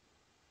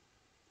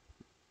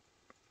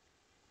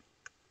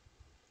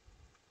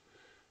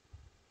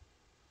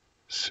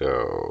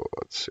 so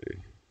let's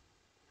see.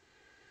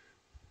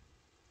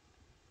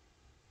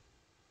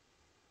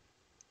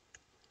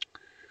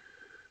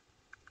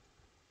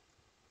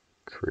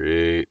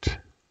 Create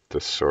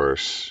the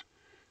source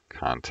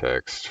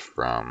context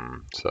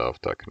from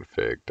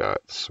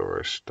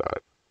self.config.source.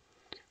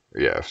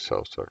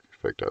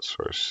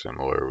 Self.config.source,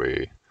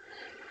 similarly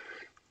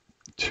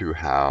to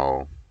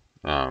how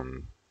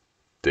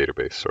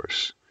database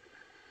source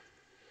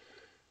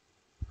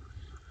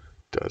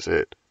does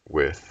it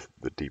with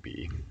the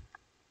DB.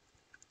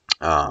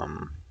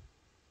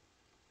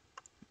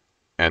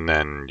 And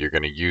then you're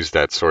going to use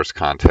that source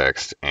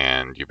context,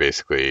 and you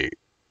basically,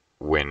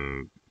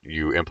 when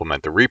you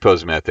implement the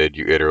repos method,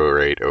 you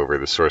iterate over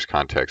the source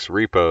context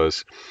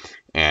repos,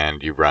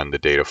 and you run the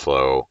data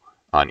flow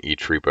on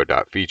each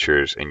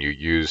repo.features, and you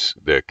use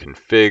the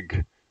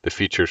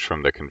features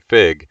from the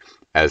config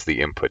as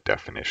the input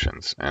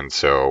definitions. And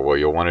so what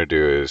you'll want to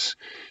do is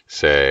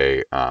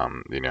say,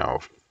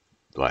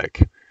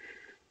 like,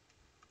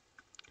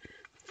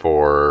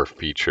 for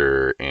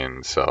feature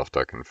in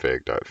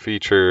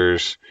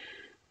self.config.features,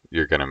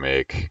 you're going to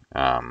make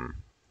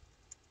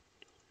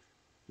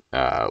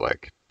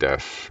like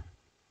def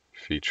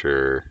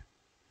feature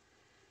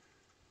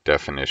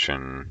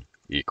definition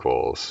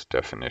equals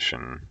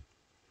definition,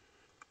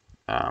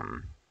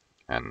 and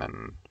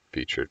then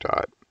feature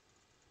dot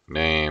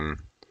name,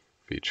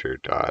 feature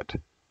dot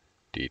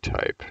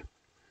dtype,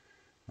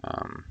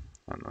 and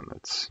then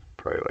it's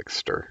probably like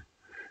stir,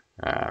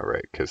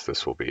 right? Because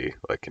this will be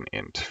like an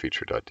int.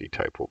 Feature dot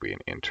dtype will be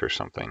an int or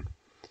something.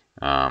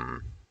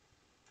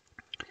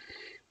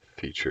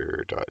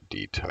 Feature dot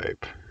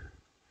dtype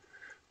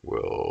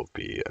will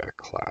be a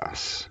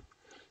class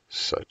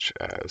such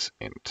as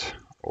int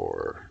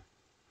or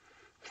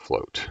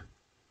float.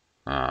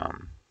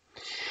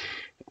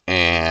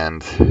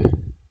 And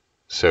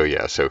so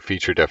yeah, so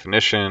feature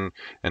definition,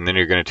 and then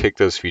you're going to take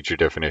those feature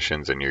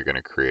definitions and you're going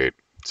to create,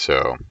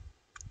 so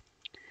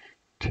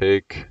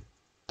take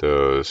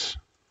those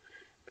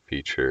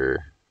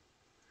feature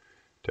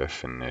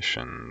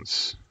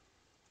definitions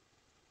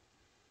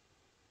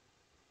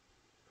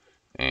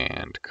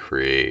and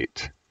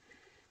create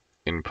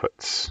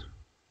inputs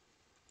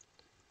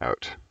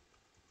out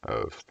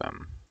of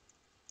them.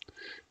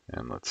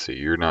 And let's see,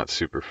 you're not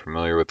super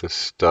familiar with this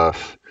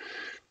stuff,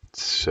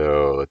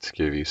 so let's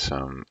give you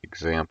some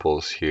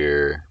examples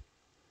here,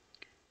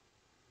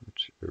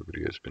 which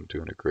everybody has been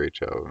doing a great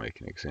job of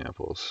making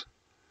examples.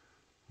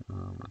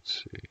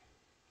 Let's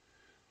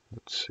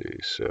see,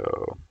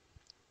 so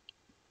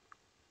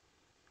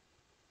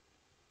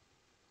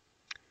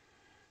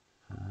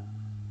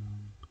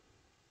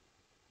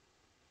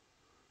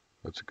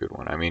that's a good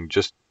one. I mean,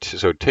 just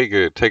so take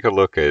a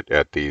look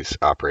at these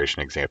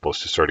operation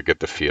examples to sort of get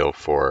the feel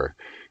for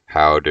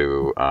how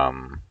to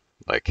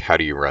how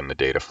do you run the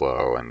data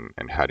flow, and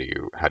how do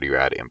you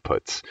add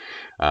inputs.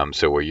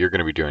 So what you're going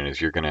to be doing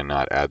is you're going to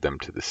not add them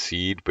to the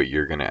seed, but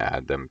you're going to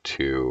add them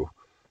to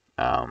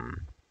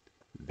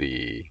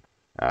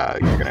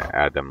you're going to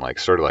add them like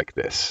sort of like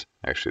this.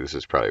 Actually, this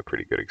is probably a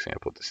pretty good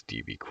example, this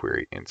db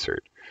query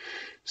insert.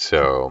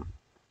 So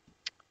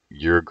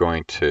you're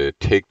going to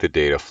take the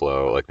data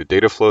flow, like the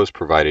data flow is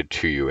provided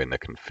to you in the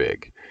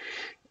config.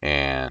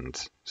 And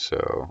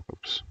so,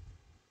 oops.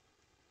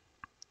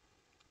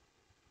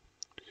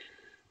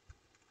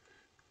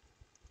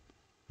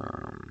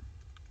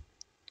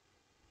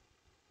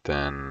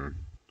 Then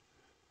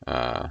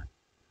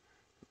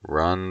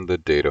run the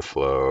data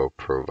flow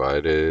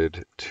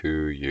provided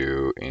to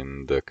you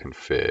in the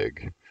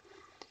config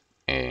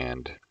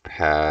and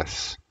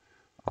pass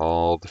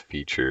all the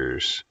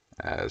features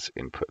as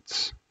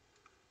inputs.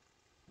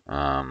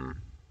 Oh,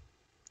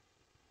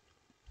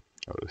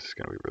 this is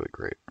going to be really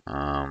great.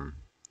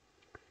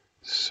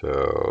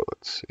 So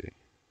let's see.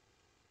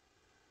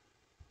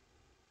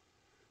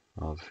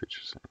 All the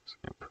features as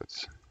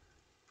inputs.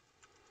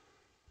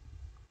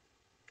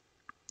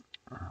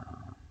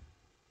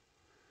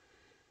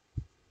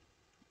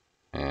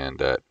 And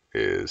that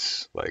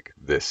is like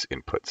this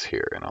inputs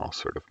here, and I'll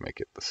sort of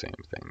make it the same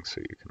thing so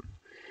you can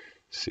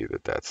see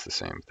that that's the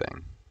same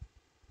thing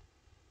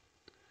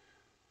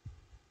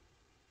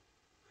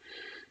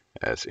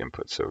as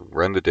input. So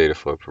run the data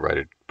flow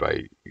provided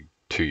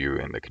to you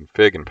in the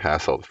config and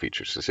pass all the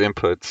features as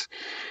inputs.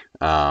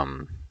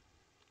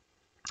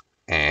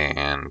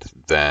 And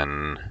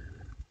then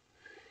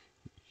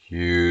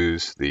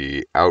use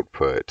the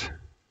output,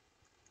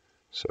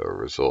 so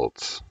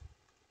results,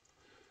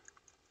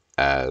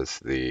 as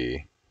the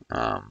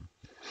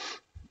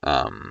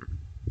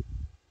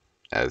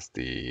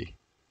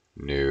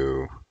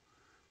new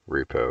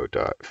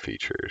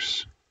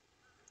repo.features.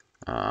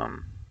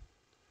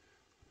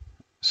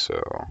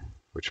 So,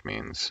 which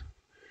means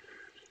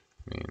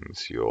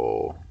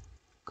you'll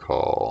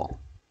call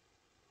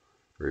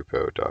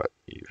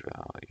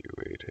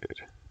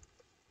repo.evaluated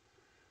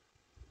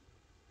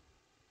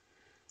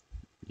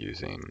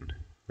using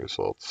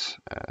results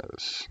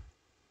as,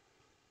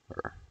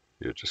 or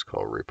you'll just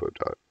call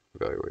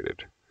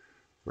repo.evaluated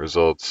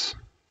results.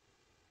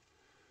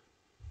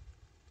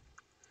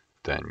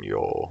 Then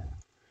you'll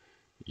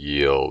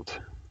yield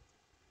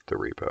the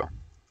repo.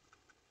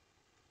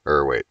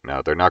 Or wait,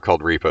 no, they're not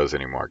called repos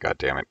anymore. God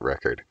damn it,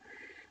 record.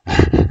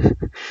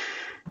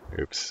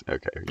 Oops.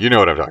 Okay, you know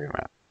what I'm talking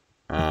about.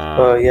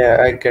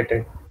 Yeah, I get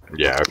it.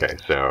 Yeah. Okay.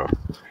 So,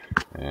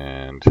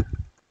 and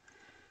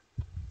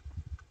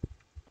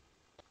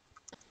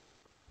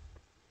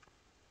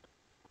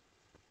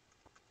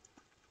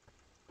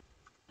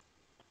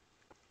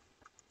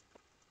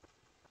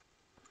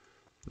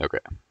okay.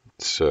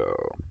 So,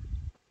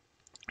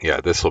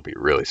 yeah, this will be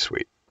really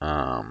sweet.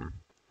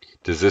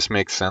 Does this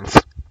make sense?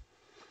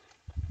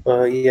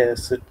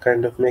 Yes, it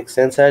kind of makes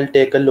sense. I'll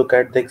take a look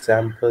at the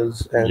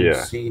examples and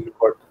see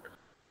what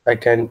I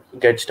can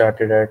get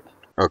started at.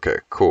 Okay,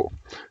 cool.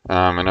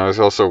 And I was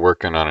also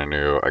working on a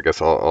new, I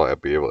guess I'll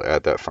be able to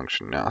add that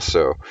function now.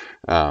 So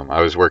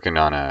I was working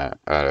on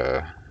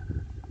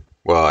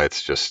well,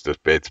 it's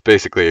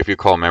basically, if you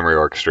call memory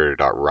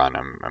orchestrator.run,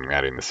 I'm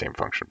adding the same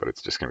function, but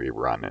it's just going to be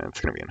run, and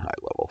it's going to be in high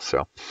level.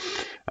 So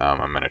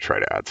I'm going to try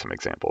to add some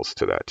examples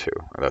to that too.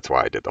 And that's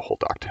why I did the whole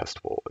doc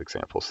testable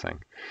examples thing.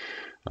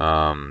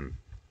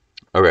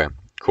 Okay,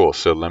 Cool.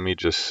 So let me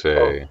just say,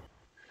 Oh, and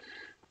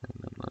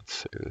then let's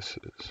say this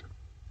is,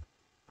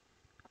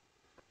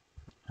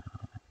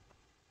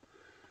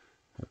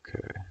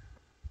 okay,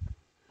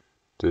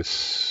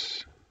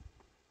 this,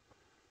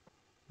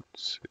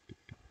 let's see,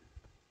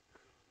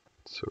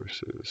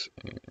 sources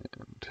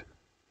and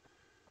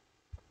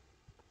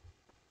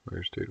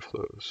where's data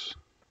flows?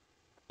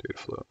 Data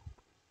flow.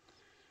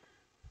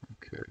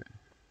 Okay,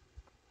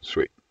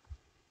 sweet.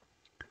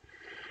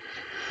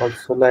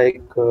 also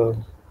like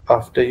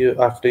after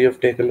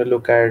you've taken a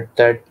look at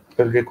that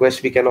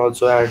request, we can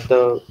also add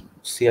the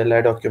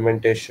CLI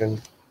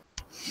documentation.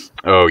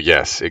 Oh,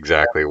 yes,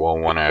 exactly. We'll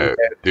We want can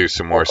to do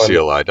some more work on it.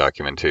 CLI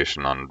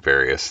documentation on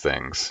various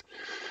things,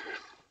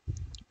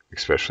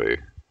 especially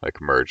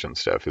like merge and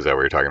stuff. Is that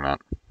what you're talking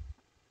about?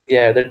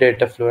 Yeah, the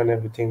data flow and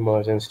everything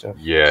merge and stuff.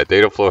 Yeah,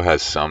 Dataflow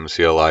has some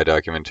CLI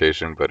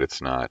documentation, but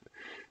it's not,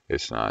 you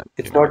It's know,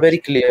 not very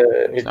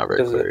clear. it's not very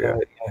Does clear. Yeah.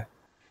 yeah.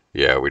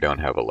 Yeah, we don't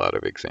have a lot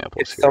of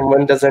examples If here.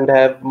 someone doesn't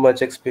have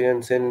much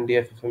experience in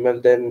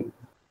DFFML, then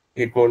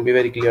it won't be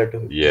very clear to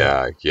them.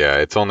 Yeah,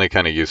 it's only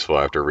kind of useful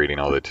after reading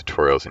all the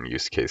tutorials and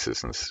use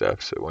cases and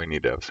stuff. So we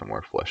need to have some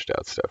more fleshed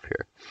out stuff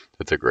here.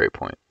 That's a great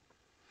point.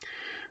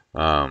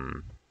 All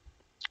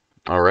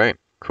right,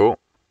 cool.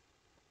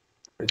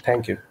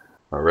 Thank you.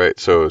 All right,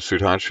 so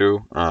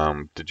Sudhanshu,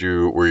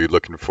 were you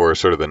looking for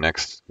sort of the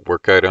next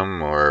work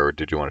item, or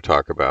did you want to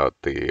talk about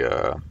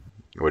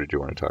what did you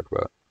want to talk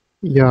about?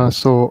 Yeah,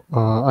 so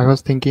I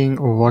was thinking,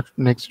 what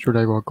next should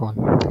I work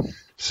on?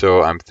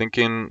 So I'm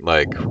thinking,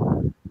 like,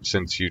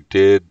 since you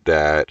did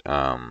that,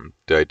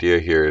 the idea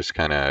here is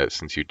kind of,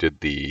 since you did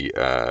the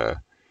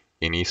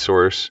ini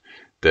source,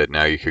 that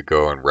now you could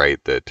go and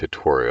write the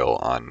tutorial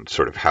on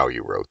sort of how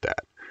you wrote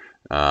that.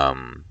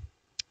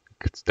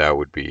 'Cause that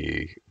would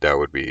be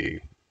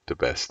the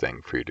best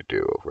thing for you to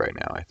do right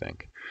now, I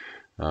think.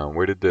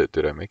 Where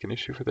did I make an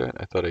issue for that?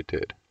 I thought I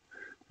did.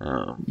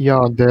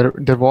 Yeah,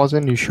 there was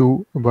an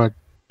issue, but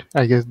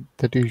I guess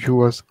that issue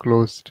was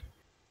closed.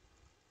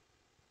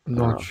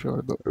 Not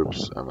sure though.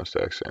 Oops, I must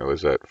actually, it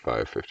was at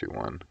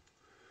 551.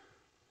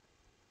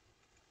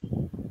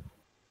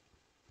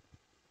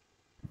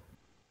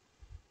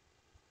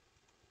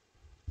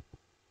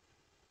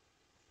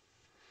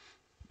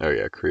 Oh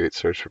yeah, create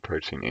search for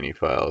parsing any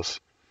files.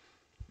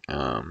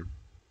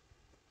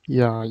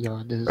 Yeah,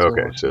 this is the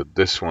Okay, one. so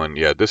this one,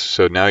 yeah,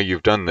 so now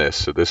you've done this,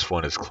 so this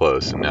one is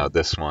closed, and now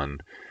this one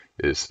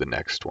is the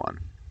next one.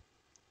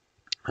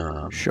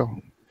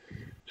 Sure.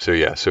 So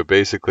yeah, so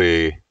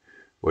basically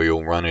what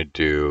you'll want to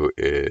do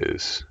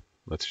is,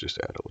 let's just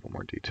add a little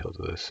more detail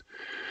to this.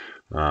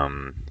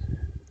 Oh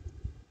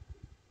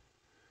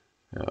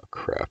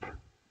crap.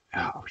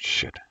 Oh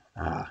shit.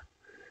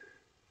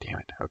 Damn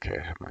it. Okay,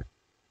 I have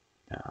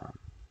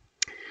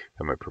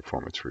my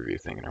performance review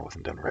thing, and I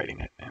wasn't done writing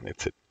it, and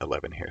it's at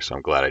 11 here, so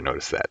I'm glad I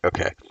noticed that.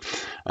 Okay.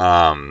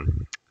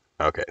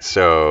 Okay,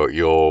 so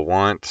you'll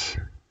want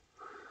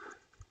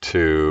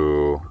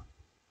to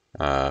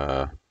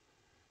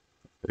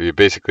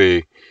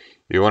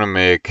you want to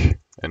make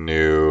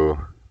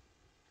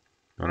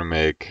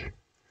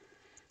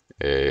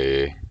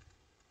a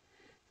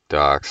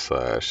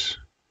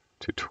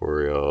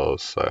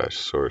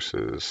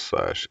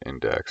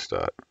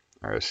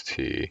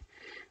doc/tutorial/sources/index.rst,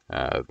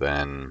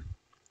 then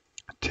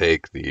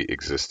take the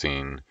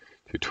existing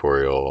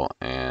tutorial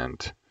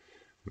and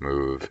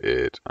move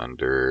it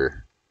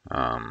under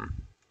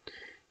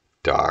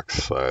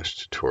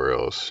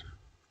docs/tutorials,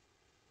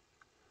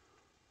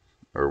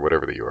 or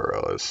whatever the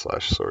URL is,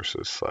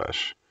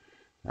 /sources/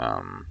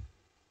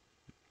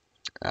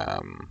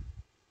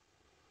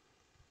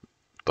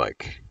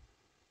 like,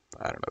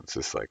 I don't know, it's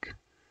just like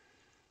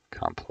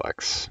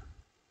complex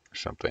or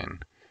something,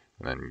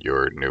 and then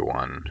your new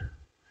one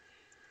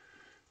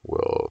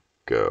will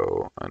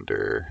go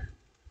under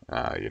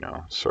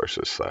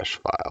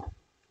sources/file.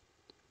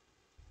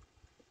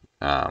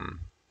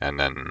 And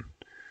then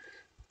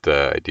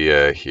the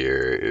idea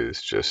here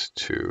is just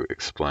to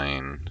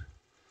explain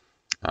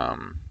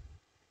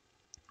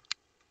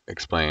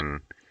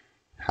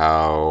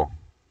how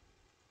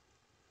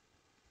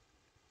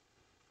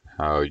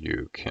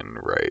you can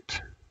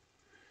write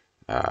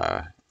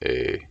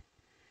a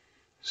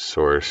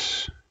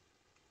source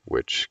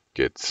which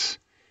gets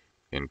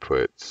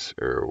inputs,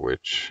 or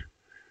which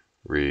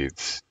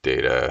reads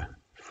data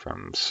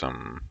from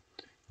some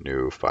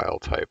new file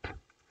type,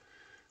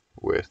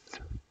 with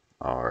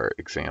our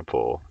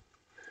example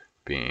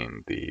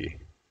being the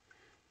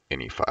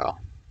ini file.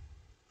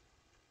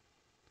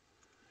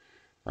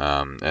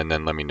 And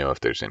then let me know if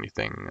there's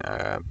anything,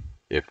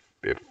 if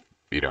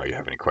you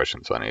have any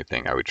questions on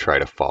anything. I would try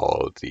to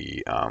follow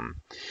the,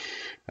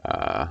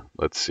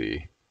 let's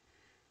see,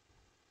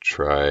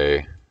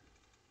 why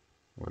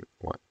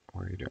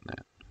are you doing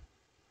that?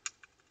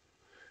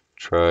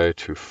 Try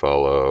to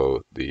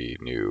follow the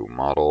new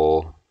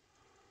model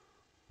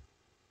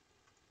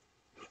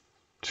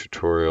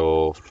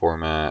tutorial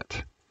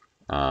format,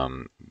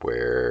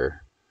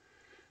 where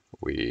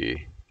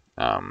we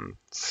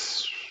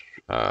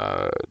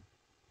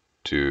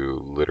do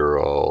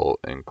literal,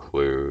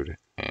 include,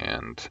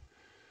 and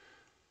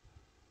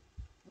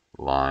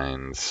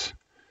lines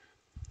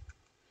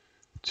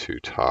to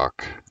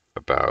talk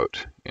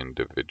about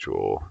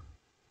individual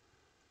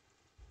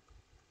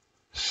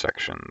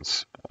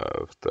sections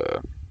of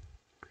the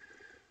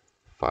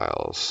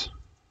files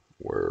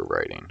we're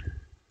writing.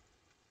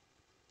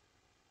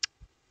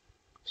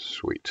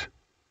 Sweet.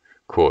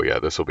 Cool. Yeah,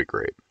 this will be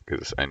great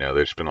because I know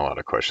there's been a lot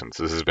of questions.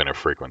 This has been a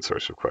frequent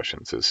source of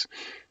questions is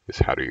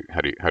how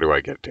do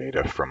I get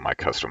data from my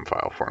custom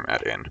file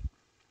format in?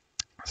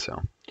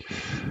 So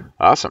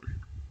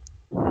awesome.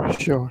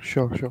 Sure.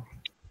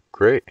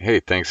 Great. Hey,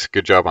 thanks.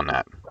 Good job on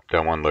that.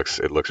 That one looks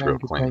real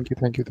clean. Thank you.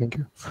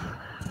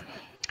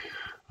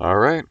 All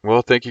right.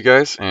 Well, thank you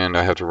guys, and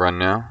I have to run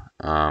now.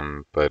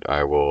 But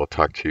I will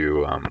talk to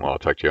you. I'll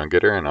talk to you on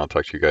Gitter, and I'll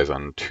talk to you guys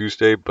on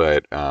Tuesday,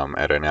 but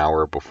at an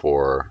hour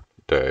before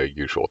the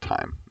usual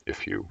time,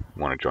 if you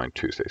want to join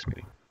Tuesday's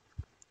meeting.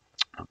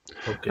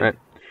 Okay. All right.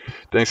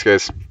 Thanks,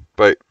 guys.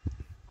 Bye.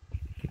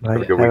 Bye.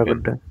 Have a good Have a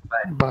weekend. good day.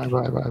 Bye.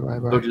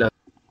 Good luck.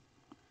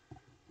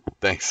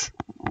 Thanks.